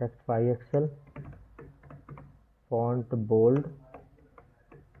 text 5xl, font bold,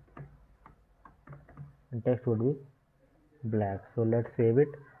 and text would be black. So let's save it.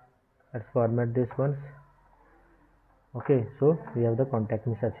 Let's format this once. Okay, so we have the contact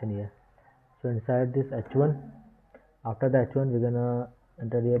me section here. So inside this h1, after the h1 we're gonna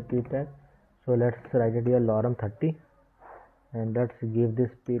enter here p tag. So let's write it here lorem 30, and let's give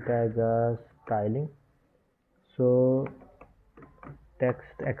this p tag as styling. So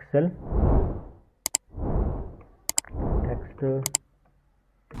text excel,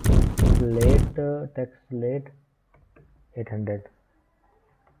 text slate 800.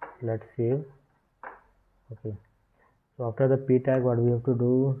 Let's save. Okay, so after the p tag, what we have to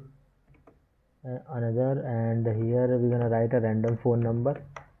do, another, and here we're gonna write a random phone number.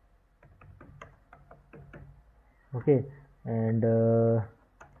 Okay, and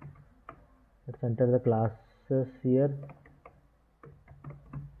let's enter the classes here.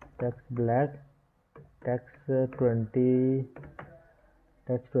 Text black, text 20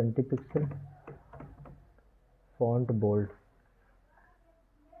 pixel, font bold,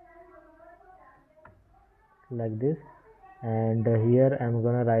 like this. And here I'm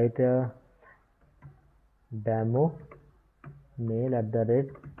gonna write a demo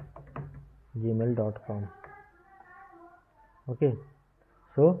mail@gmail.com. Okay,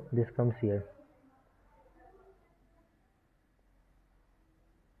 so this comes here.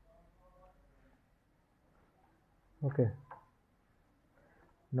 Okay,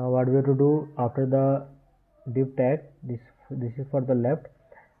 now what we have to do, after the div tag, this is for the left,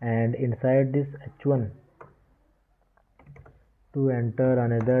 and inside this h1 to enter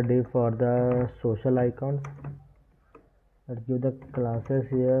another div for the social icons. Let's give the classes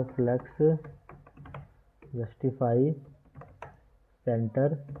here flex, justify, center,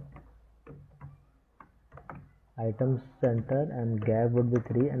 items center, and gap would be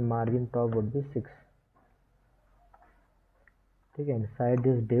 3 and margin top would be 6. Okay, inside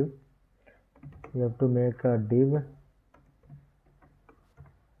this div you have to make a div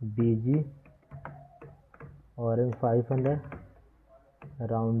bg orange 500,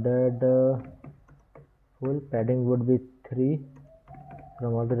 rounded full, padding would be 3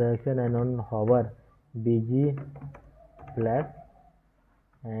 from all the direction, and on hover bg black,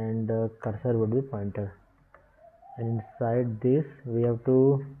 and cursor would be pointer. And inside this we have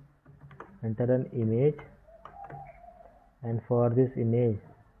to enter an image, and for this image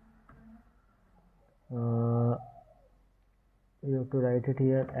you have to write it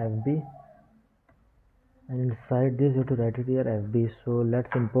here fb, and inside this you have to write it here fb. So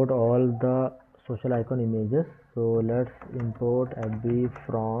let's import all the social icon images. So let's import fb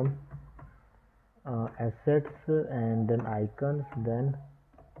from assets, and then icons, then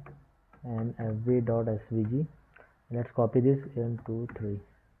and fb.svg. Let's copy this 1 2 3.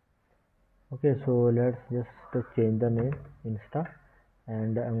 Okay, so let's just change the name insta,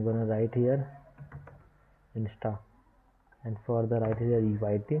 and I'm gonna write here insta, and for the right here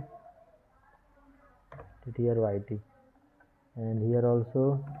yt, and here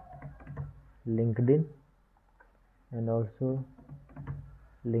also linkedin, and also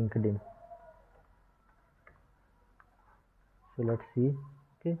linkedin. So let's see.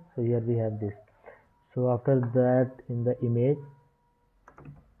 Okay, so here we have this. So after that, in the image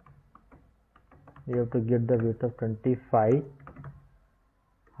we have to get the width of 25,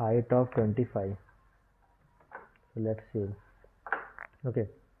 height of 25. So let's see. Okay,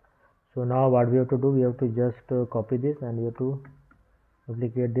 so now what we have to do, we have to just copy this, and we have to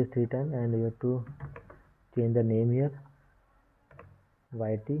duplicate this 3 times, and we have to change the name here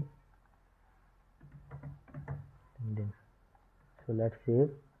yt. So let's save,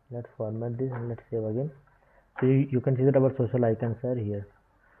 let's format this, and let's save again. So you can see that our social icons are here.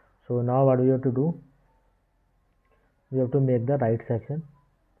 So now what we have to do, we have to make the right section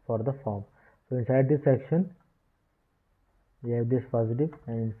for the form. So inside this section we have this first div,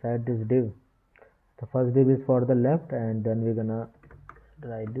 and inside this div, the first div is for the left, and then we're gonna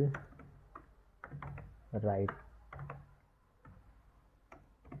write this right.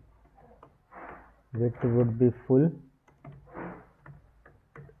 Width would be full,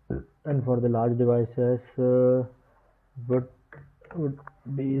 and for the large devices would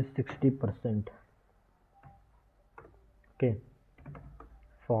be 60%. Okay,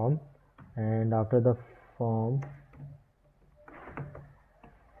 form, and after the form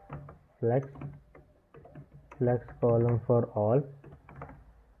flex column for all,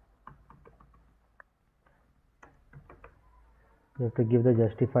 you have to give the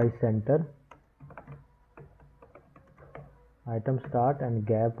justify center, item start, and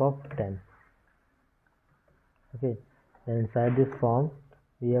gap of 10. Okay, then inside this form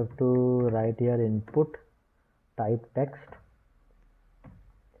we have to write here input type text,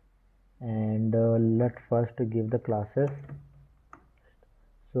 and let's first give the classes.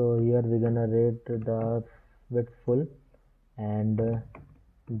 So here we're gonna rate the width full, and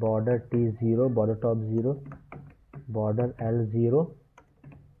border T0, border top 0, border L0,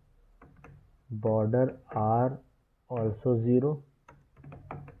 border R also 0,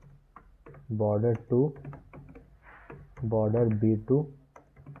 border 2, border B2,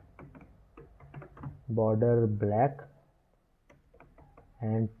 border black,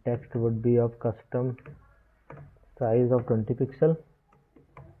 and text would be of custom size of 20 pixel.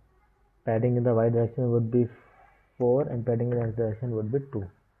 Padding in the y direction would be 4 and padding in the x direction would be 2.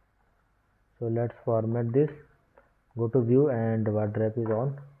 So let's format this. Go to view and wrap is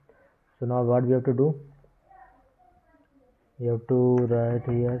on. So now what we have to do, you have to write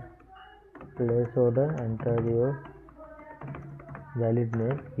here placeholder, enter your valid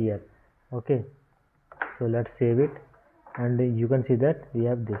name here. Okay, so let's save it, and you can see that we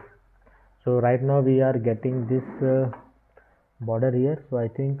have this. So right now we are getting this border here. So I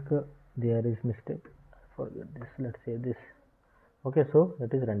think there is mistake, forget this, let's save this. Okay, so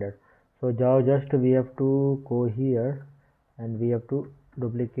that is rendered. So now just we have to go here and we have to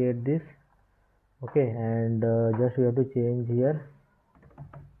duplicate this. Okay, and just we have to change here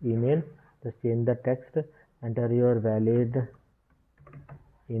email, just change the text, enter your valid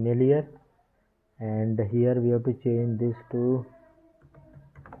email here, and here we have to change this to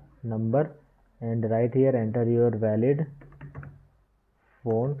number, and right here enter your valid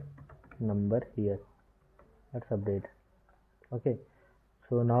phone number here. Let's update. Okay,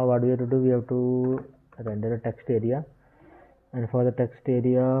 so now what we have to do, we have to render a text area, and for the text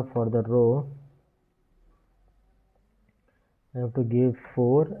area for the row I have to give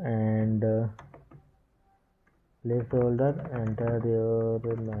 4 and placeholder, enter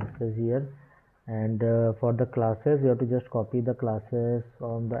your message here, and for the classes you have to just copy the classes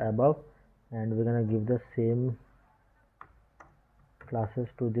on the above, and we're gonna give the same classes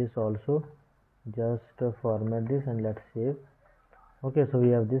to this also. Just format this and let's save. Okay, so we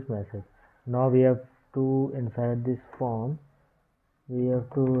have this message. Now we have to, inside this form we have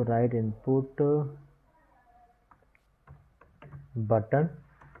to write input button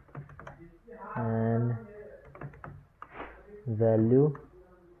and value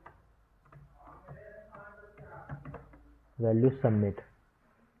submit.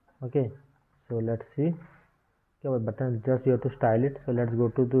 Okay, so let's see. Okay, button, just you have to style it. So let's go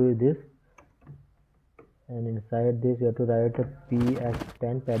to this, and inside this you have to write a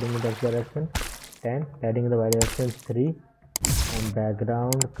px10, padding in the x direction 10, padding in the y direction 3, and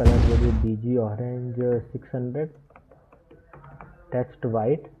background color will be bg orange 600, text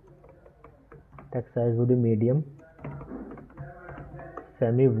white, text size would be medium,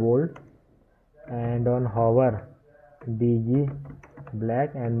 semi bold, and on hover bg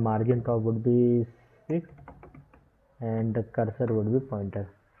black, and margin top would be 6, and the cursor would be pointer.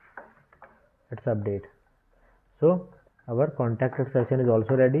 Let's update. So our contacted section is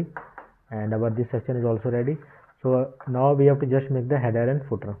also ready, and our this section is also ready. So now we have to just make the header and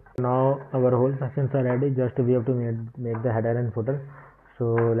footer. Now our whole sections are ready, just we have to make the header and footer.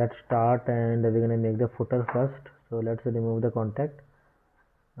 So let's start, and we're gonna make the footer first. So let's remove the contact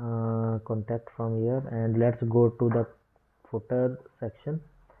from here, and let's go to the footer section,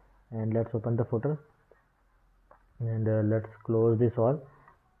 and let's open the footer, and let's close this all,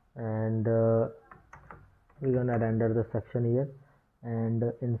 and we're gonna render the section here, and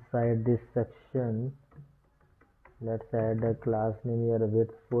inside this section let's add a class name here,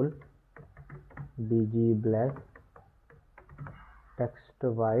 width full, bg black, text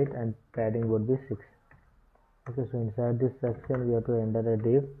white, and padding would be 6. Okay, so inside this section we have to enter a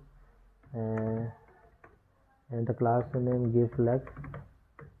div, and the class name give flex,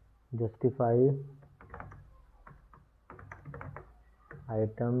 justify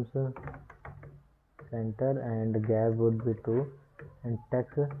items center, and gap would be 2, and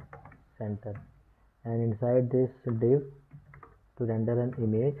text center, and inside this div to render an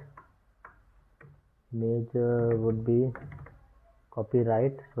image would be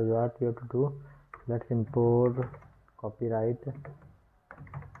copyright. So what we have to do, let's import copyright,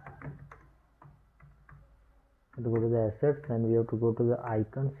 to go to the assets, and we have to go to the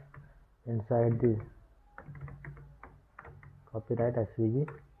icons inside this copyright svg,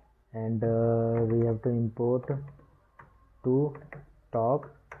 and we have to import to top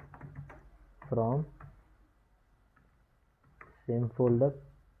from same folder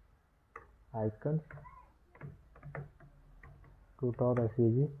icons to top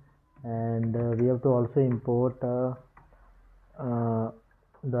svg, and we have to also import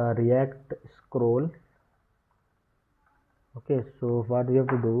the React scroll Okay, so what we have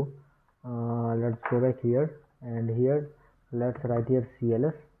to do, let's go back here, and here let's write here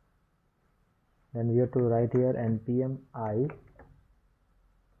CLS. Then we have to write here npm I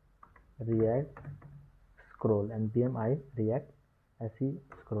react scroll, npm I react se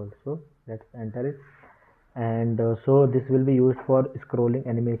scroll. So let's enter it, and so this will be used for scrolling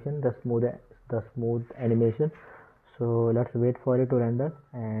animation, the smooth animation. So let's wait for it to render,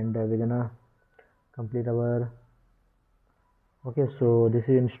 and we're gonna complete our. Okay, so this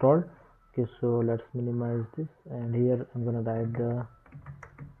is installed. Okay, so let's minimize this, and here I'm gonna write the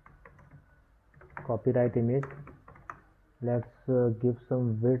copyright image. Let's give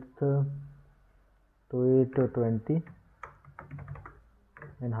some width to it 20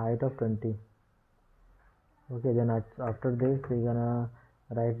 and height of 20. Okay, then after this we're gonna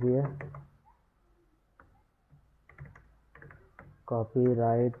write here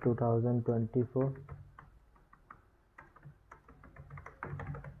copyright 2024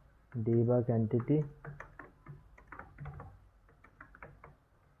 debug entity,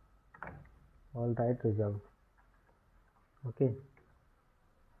 all right, reserved. Okay,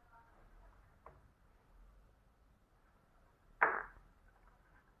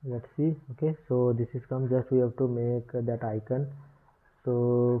 let's see. Okay, so this is come, just we have to make that icon.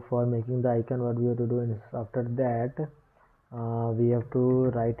 So for making the icon, what we have to do is after that we have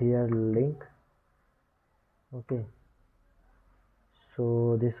to write here link. Okay,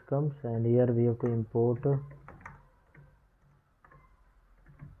 so this comes, and here we have to import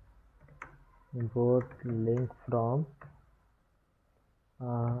link from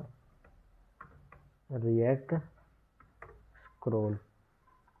react scroll.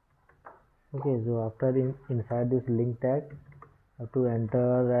 Okay, so after inside this link tag have to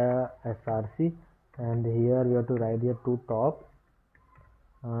enter src, and here we have to write here to top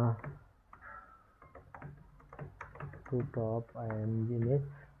image.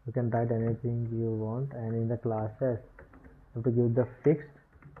 You can write anything you want, and in the classes you have to give the fixed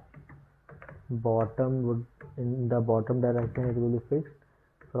bottom would, in the bottom direction it will be fixed,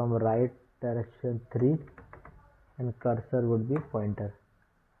 from right direction 3, and cursor would be pointer.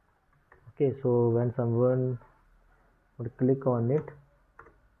 Okay, so when someone would click on it,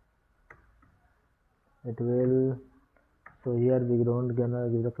 it will, so here we don't gonna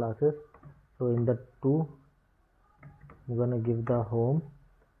give the classes. So in the 2 I'm gonna give the home,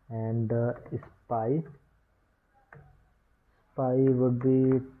 and spy would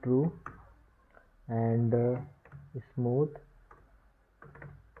be true, and smooth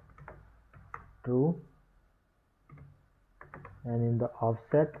true, and in the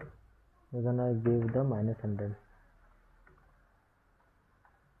offset we're gonna give the -100.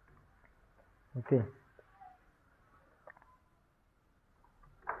 Okay,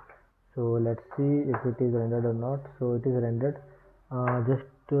 so let's see if it is rendered or not. So it is rendered. Just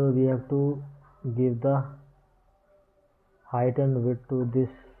we have to give the height and width to this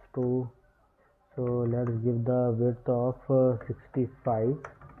two. So let's give the width of 65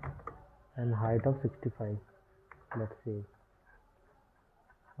 and height of 65. Let's see.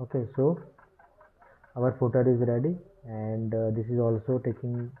 Okay, so our footer is ready, and this is also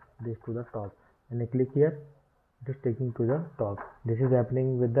taking this to the top. And I click here, it is taking to the top. This is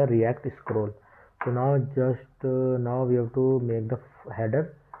happening with the React scroll. So now now we have to make the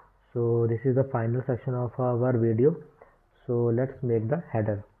header. So this is the final section of our video. So let's make the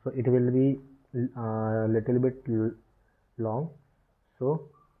header. So it will be a little bit long. So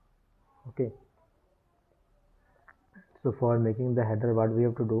okay, so for making the header, what we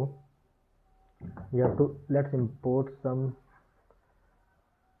have to do, let's import some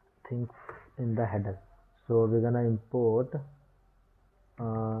things in the header. So we're gonna import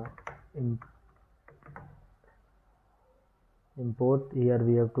import here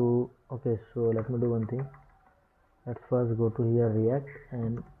we have to. Okay, so let me do one thing. Let's first go to here React,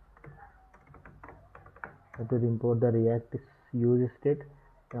 and have to import the React use state.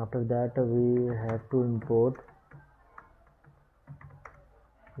 After that we have to import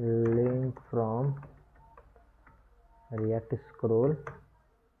link from React scroll.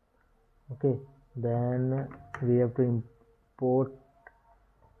 Okay, then we have to import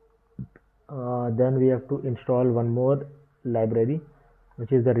then we have to install one more library,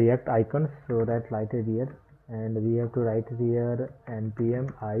 which is the React icons. So that's lighted here, and we have to write here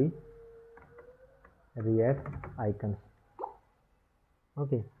npm I react icons.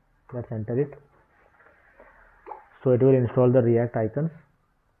 Okay, let's enter it. So it will install the React icons.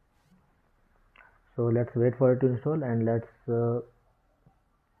 So let's wait for it to install, and let's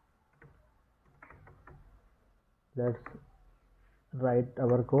write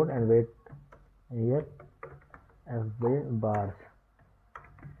our code and wait here, fb bars.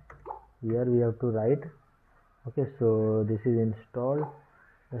 Here we have to write. Okay, so this is installed.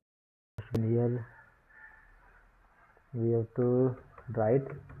 Here we have to write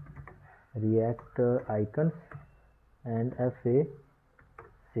react icons and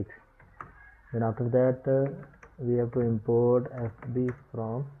fa6. Then after that we have to import fb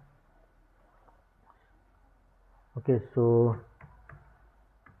from. Okay, so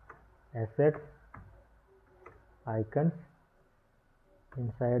assets icons,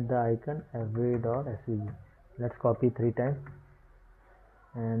 inside the icon fb.svg. Let's copy 3 times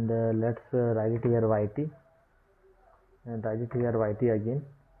and let's write it here yt, and write it here yt again,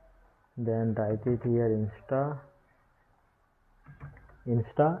 then write it here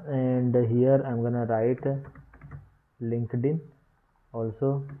insta, and here I'm gonna write LinkedIn,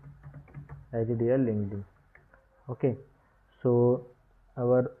 also write it here LinkedIn. Okay, so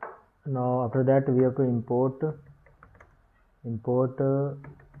now after that we have to import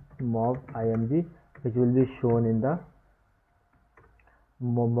mob img, which will be shown in the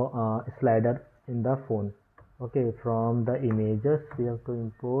slider in the phone. Okay, from the images we have to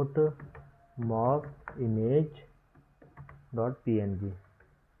import mob image.png.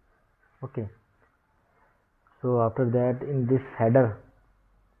 Okay, so after that in this header,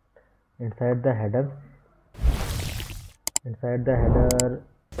 inside the header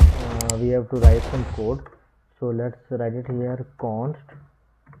we have to write some code. So let's write it here. Const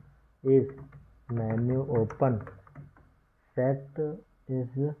is menu open, set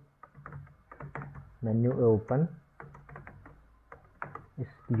is menu open, is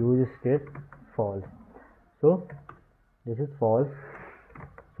use state false. So this is false,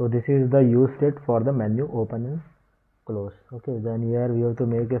 so this is the use state for the menu open and close. Okay, then here we have to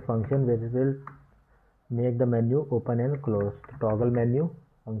make a function which will make the menu open and close. Toggle menu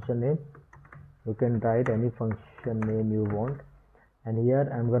function name, you can write any function name you want, and here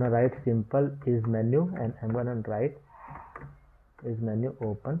I'm gonna write simple is menu, and I'm gonna write is menu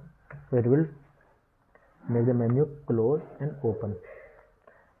open, so it will make the menu close and open.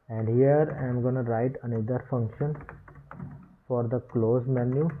 And here I'm gonna write another function for the close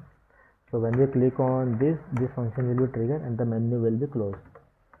menu, so when we click on this function will be triggered and the menu will be closed.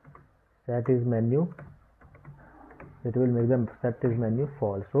 Set is menu, it will make the set is menu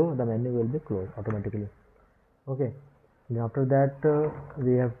false, so the menu will be closed automatically. Okay, then after that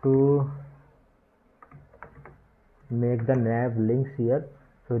we have to make the nav links here,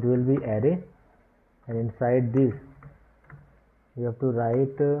 so it will be array, and inside this we have to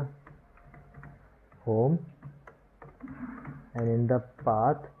write home, and in the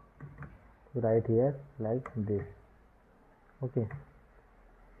path write here like this. Okay,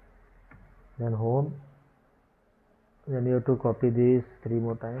 then home, then you have to copy these 3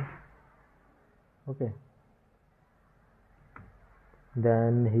 more times. Okay,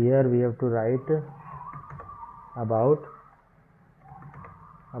 then here we have to write about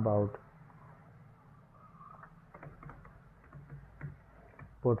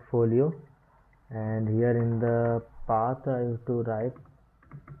portfolio, and here in the path I have to write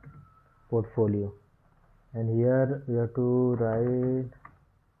portfolio, and here we have to write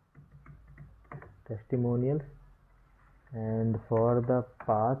testimonials, and for the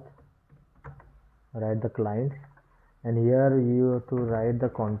path write the clients, and here you have to write the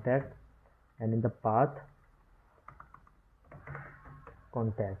contact, and in the path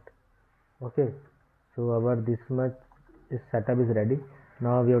contact. Okay, so our this much setup is ready.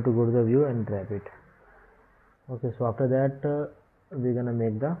 Now we have to go to the view and wrap it. Okay, so after that we're gonna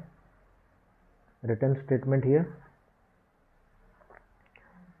make the return statement here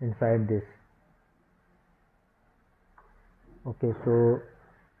inside this. Okay, so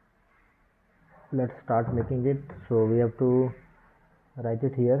let's start making it. So we have to write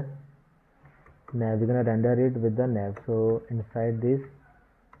it here nav, we're gonna render it with the nav. So inside this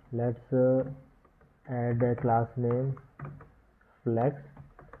let's add a class name flex,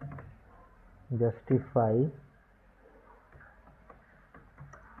 justify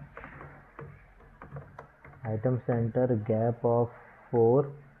item center gap of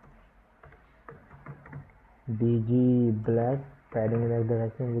 4, bg black, padding in the x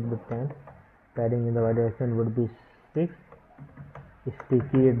direction would be 10, padding in the y direction would be 6,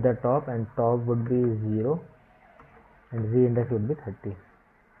 sticky at the top and top would be 0, and z index would be 30.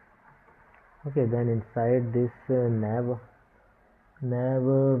 Okay, then inside this nav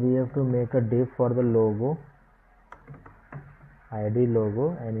we have to make a div for the logo, id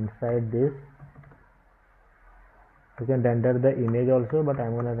logo, and inside this you can render the image also, but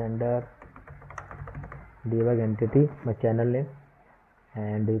I'm gonna render debug entity, my channel name,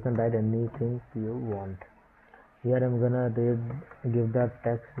 and you can write anything you want. Here I'm gonna give the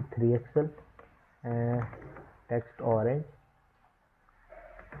text 3 pixel, text orange,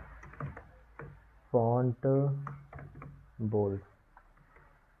 font bold.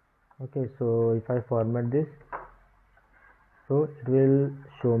 Okay, so if I format this, so it will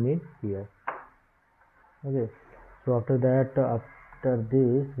show me here. Okay, so after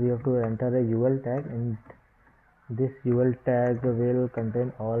this we have to enter a UL tag, and this UL tag will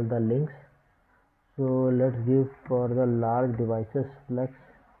contain all the links. So let's give for the large devices flex.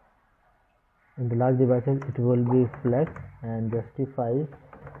 In the large devices it will be flex, and justify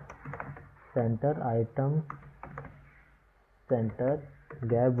center, item center,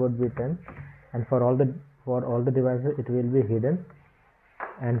 gap would be 10, and for all the devices it will be hidden,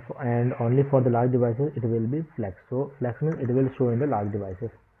 and only for the large devices it will be flex. So flex means it will show in the large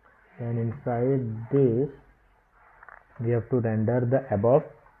devices. And inside this we have to render the above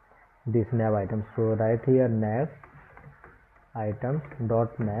this nav item. So right here nav items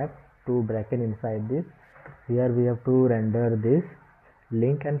dot nav, 2 bracket inside this. Here we have to render this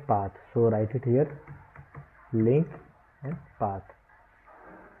link and path. So write it here, link and path.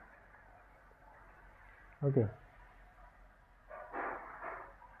 Okay,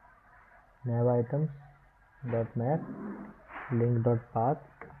 nav items dot nav, link dot path,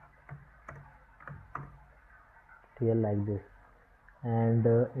 here like this. And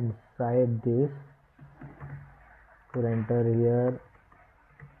inside this to enter here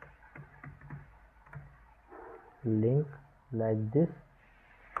link like this,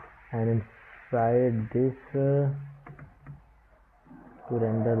 and inside this to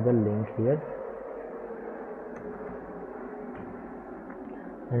render the link here,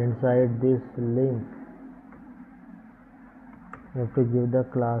 and inside this link you have to give the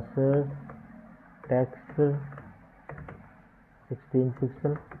classes text 16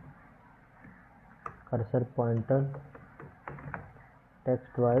 pixel, cursor pointer,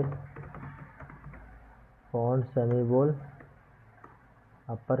 text wise, font semi-bold,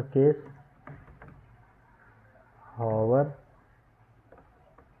 uppercase, hover,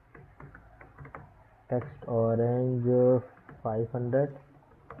 text orange 500,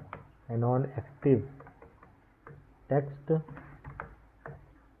 and on active text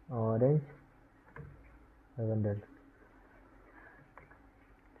orange 500.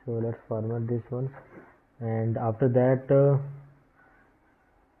 So let's format this one, and after that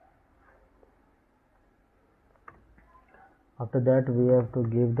we have to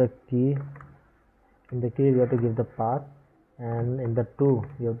give the key. In the key we have to give the path, and in the 2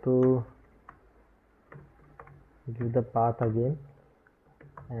 you have to give the path again,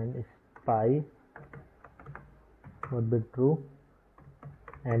 and spy would be true,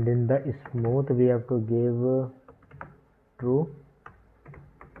 and in the smooth we have to give true,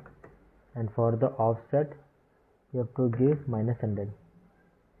 and for the offset you have to give -100.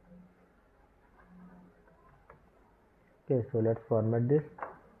 Okay, so let's format this.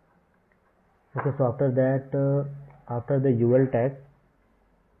 Okay, so after that after the UL tag,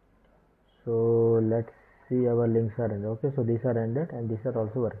 so let's see our links are rendered. Okay, so these are rendered and these are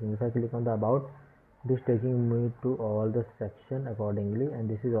also working. If I click on the about, this is taking me to all the section accordingly, and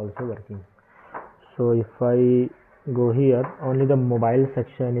this is also working. So if I go here, only the mobile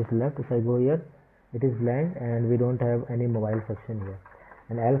section is left. If I go here, it is blank and we don't have any mobile section here,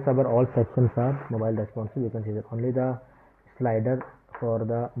 and else our all sections are mobile responsive. You can see that only the slider for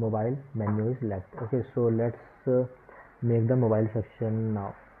the mobile menu is left. Okay, so let's make the mobile section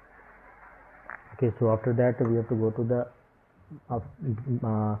now. Okay, so after that we have to go to the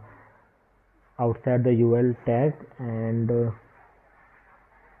outside the UL tag, and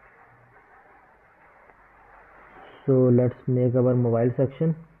so let's make our mobile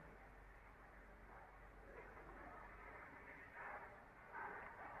section.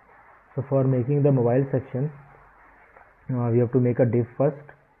 So for making the mobile section we have to make a div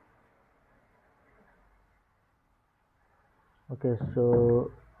first. Okay,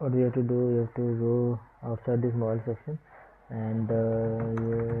 so what we have to do, we have to go outside this mobile section, and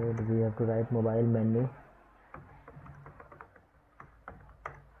we have to write mobile menu.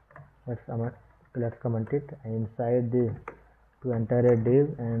 Let's comment it, and inside this to enter a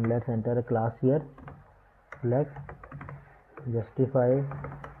div, and let's enter a class here, flex, justify,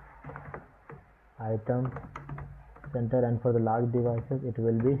 item center, and for the large devices it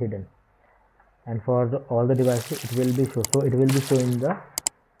will be hidden, and for all the devices it will be show. So it will be showing the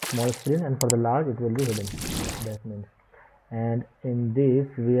small screen, and for the large it will be hidden. That means, and in this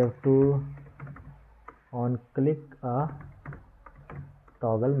we have to on click a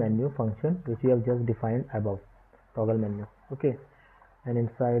toggle menu function which we have just defined above, toggle menu. Okay, and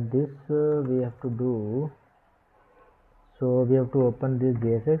inside this we have to do So we have to open this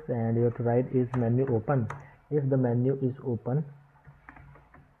JSX and you have to write is menu open. If the menu is open,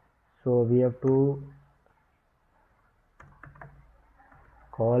 so we have to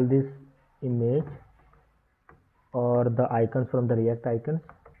call this image or the icons from the React icons,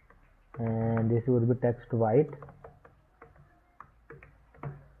 and this would be text white,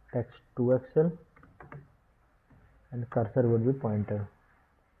 text 2xl, and cursor would be pointer.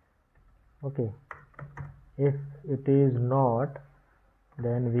 Okay, if it is not,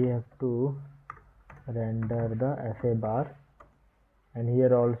 then we have to render the FA bar, and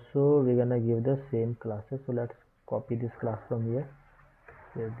here also we're gonna give the same classes. So let's copy this class from here,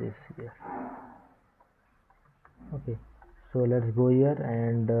 save this here. Okay, so let's go here,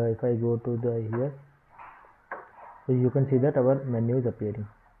 and if I go to the here, so you can see that our menu is appearing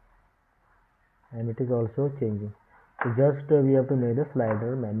and it is also changing. So just we have to make the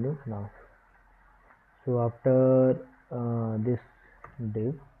slider menu now. So after this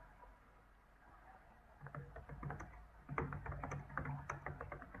div,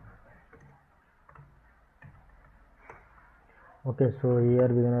 okay, so here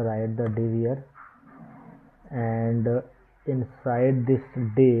we're gonna write the div here, and inside this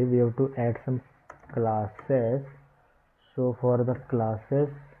div we have to add some classes. So for the classes,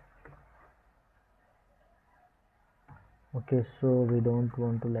 okay, so we don't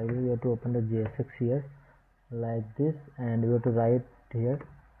want to like this. We have to open the JSX here like this, and we have to write here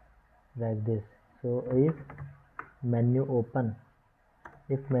like this. So if menu open,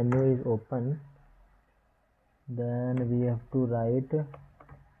 if menu is open, then we have to write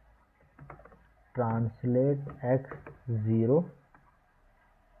translate x0.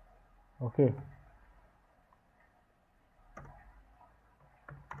 Okay,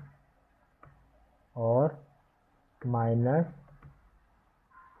 or minus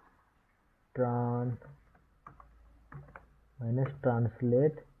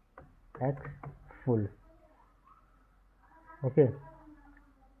translate x full. Okay,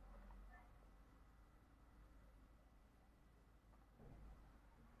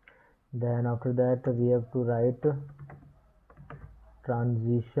 then after that we have to write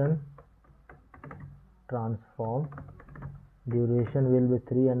transition transform, duration will be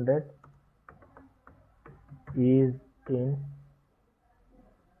 300, is in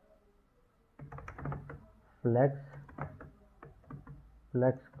flex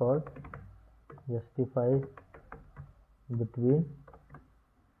called justify between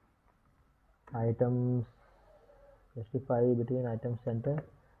items, justify between item center,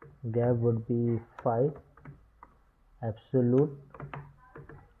 gap would be 5, absolute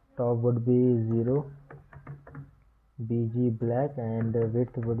top would be 0, bg black, and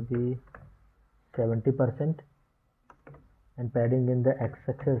width would be 70%, and padding in the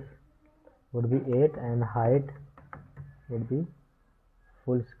x-axis would be 8, and height would be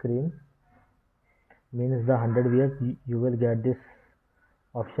full screen. Means the 100 views you will get this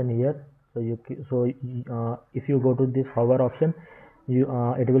option here. So if you go to this hover option,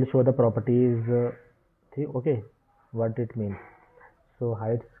 it will show the properties. Okay, what it means. So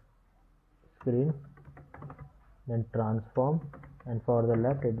height screen, then transform, and for the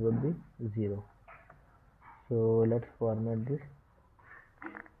left it would be 0. So let's format this,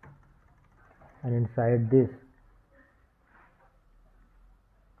 and inside this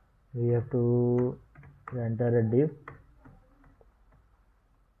we have to enter a div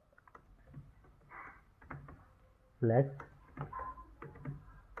flex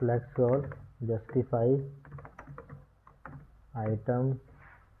or justify item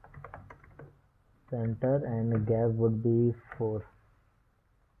center, and gap would be 4.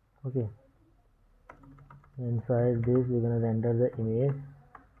 Okay, inside this we're gonna render the image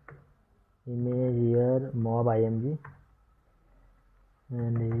here mob img,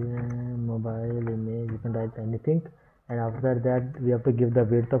 and here mobile image, you can write anything, and after that we have to give the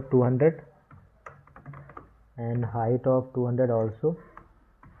width of 200 and height of 200 also.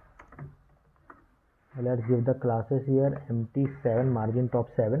 Let's give the classes here empty 7, margin top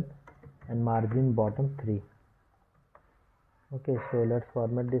 7, and margin bottom 3. Okay, so let's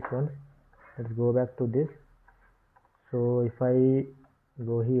format this one. Let's go back to this. So if I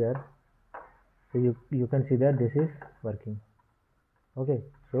go here, so you can see that this is working. Okay,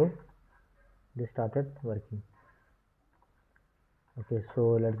 so this started working. Okay,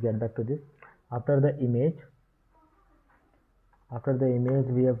 so let's get back to this. After the image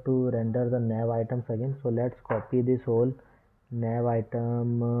we have to render the nav items again. So let's copy this whole nav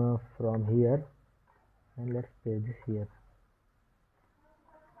item from here, and let's paste this here,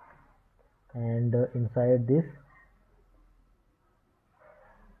 and inside this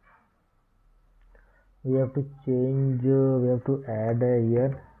we have to change, we have to add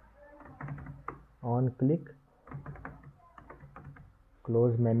here on click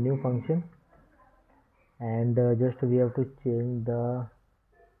close menu function, and just we have to change the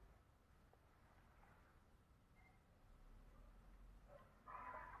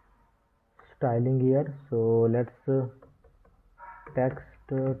styling here. So let's text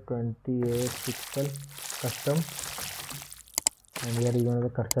 28 pixel custom, and here you have the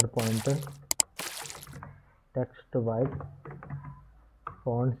cursor pointer, text white,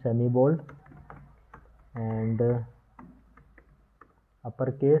 font semi bold and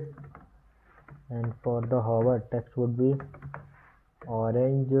uppercase, and for the hover text would be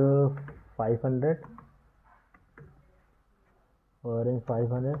orange 500,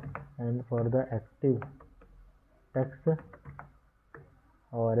 and for the active text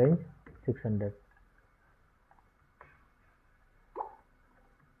orange 600.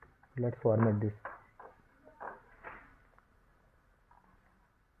 Let's format this.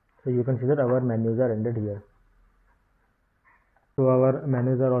 So you can see that our menus are rendered here. So our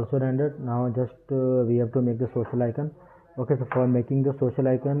menus are also rendered. Now just we have to make the social icon. Okay, so for making the social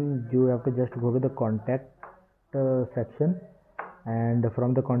icon you have to just go to the contact section, and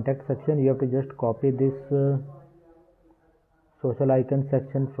from the contact section you have to just copy this social icon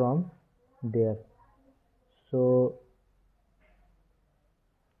section from there. So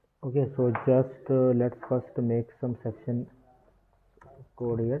okay, so just let's first make some section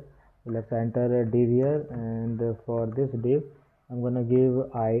code here. Let's enter a div here, and for this div I'm gonna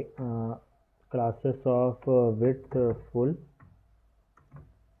give classes of width full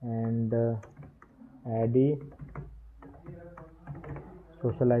and add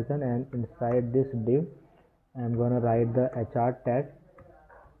social icon, and inside this div I'm gonna write the HR tag,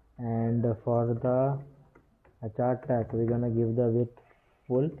 and for the HR tag we're gonna give the width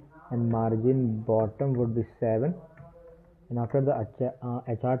full and margin bottom would be 7. And after the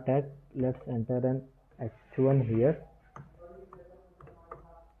HR tag let's enter an h1 here,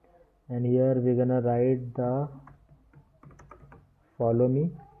 and here we're gonna write the follow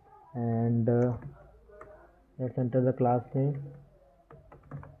me, and let's enter the class name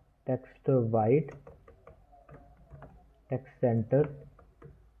text white, text center,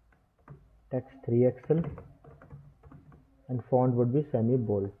 text 3xl, and font would be semi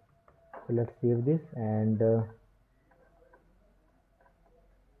bold. So let's save this, and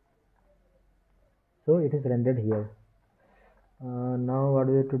so it is rendered here. Now what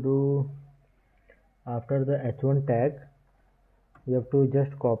we have to do, after the h1 tag you have to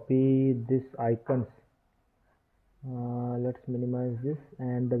just copy this icons. Let's minimize this,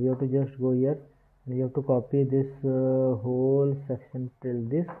 and we have to just go here and you have to copy this whole section till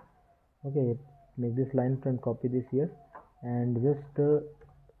this. Okay, make this line and copy this here, and just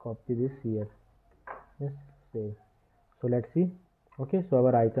copy this here. Just save. So let's see. Okay, so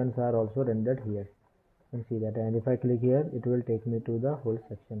our icons are also rendered here. You can see that, and if I click here it will take me to the whole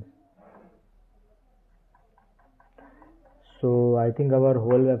section. So I think our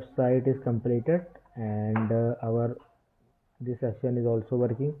whole website is completed, and this section is also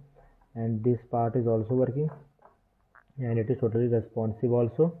working, and this part is also working, and it is totally responsive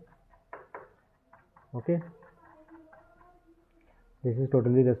also. Okay, this is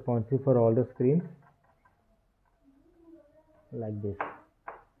totally responsive for all the screens like this.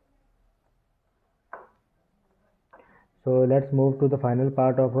 So let's move to the final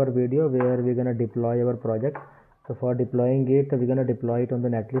part of our video where we're gonna deploy our project. So for deploying it, we're gonna deploy it on the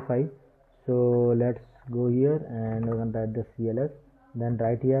Netlify. So let's go here and we're gonna write the CLS, then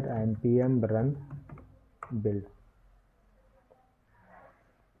write here npm run build.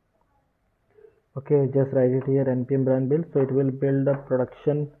 Okay, just write it here npm run build. So it will build a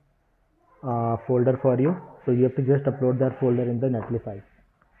production folder for you. So you have to just upload that folder in the Netlify.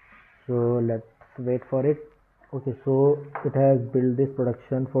 So let's wait for it. Okay, so it has built this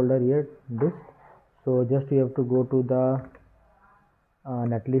production folder here, this. So just you have to go to the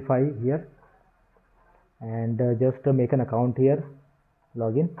Netlify here, and just make an account here,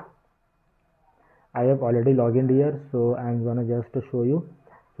 login. I have already logged in here, so I'm gonna just show you.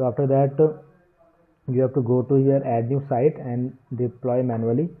 So after that you have to go to here add new site and deploy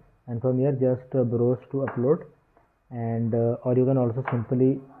manually, and from here just browse to upload, and or you can also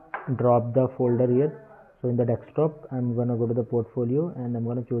simply drop the folder here. So in the desktop I'm gonna go to the portfolio and I'm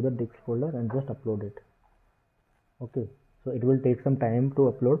gonna choose the disk folder and just upload it. Okay, so it will take some time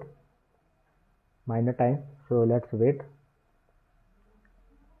to upload, minor time, so let's wait.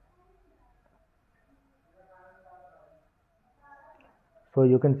 So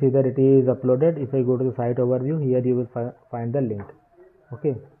you can see that it is uploaded. If I go to the site overview, here you will find the link.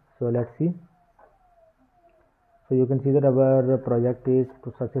 Okay, so let's see. So you can see that our project is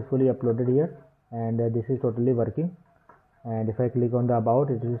successfully uploaded here, and this is totally working. And if I click on the about,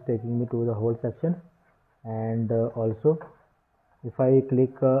 it is taking me to the whole section. And also if I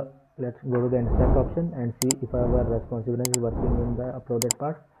click let's go to the inspect option and see if our responsiveness is working in the uploaded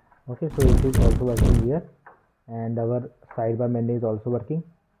part. Okay, so it is also working here, and our sidebar menu is also working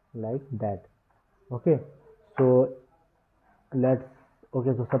like that. Okay, so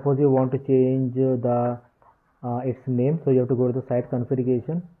so suppose you want to change the its name, so you have to go to the site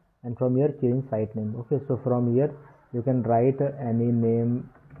configuration and from here change site name. Okay, so from here you can write any name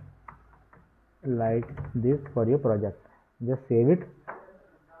like this for your project. Just save it.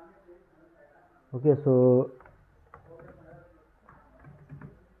 Okay, so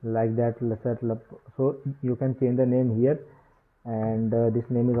like that, let's set up. So you can change the name here, and this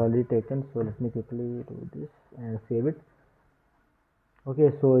name is already taken, so let me quickly do this and save it.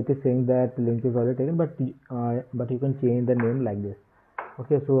 Okay, so it is saying that link is already taken, but you can change the name like this.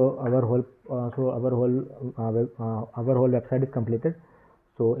 Okay, so our whole website is completed.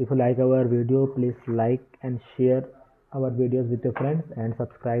 So if you like our video, please like and share our videos with your friends, and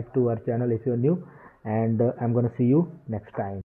subscribe to our channel if you're new, and I'm gonna see you next time.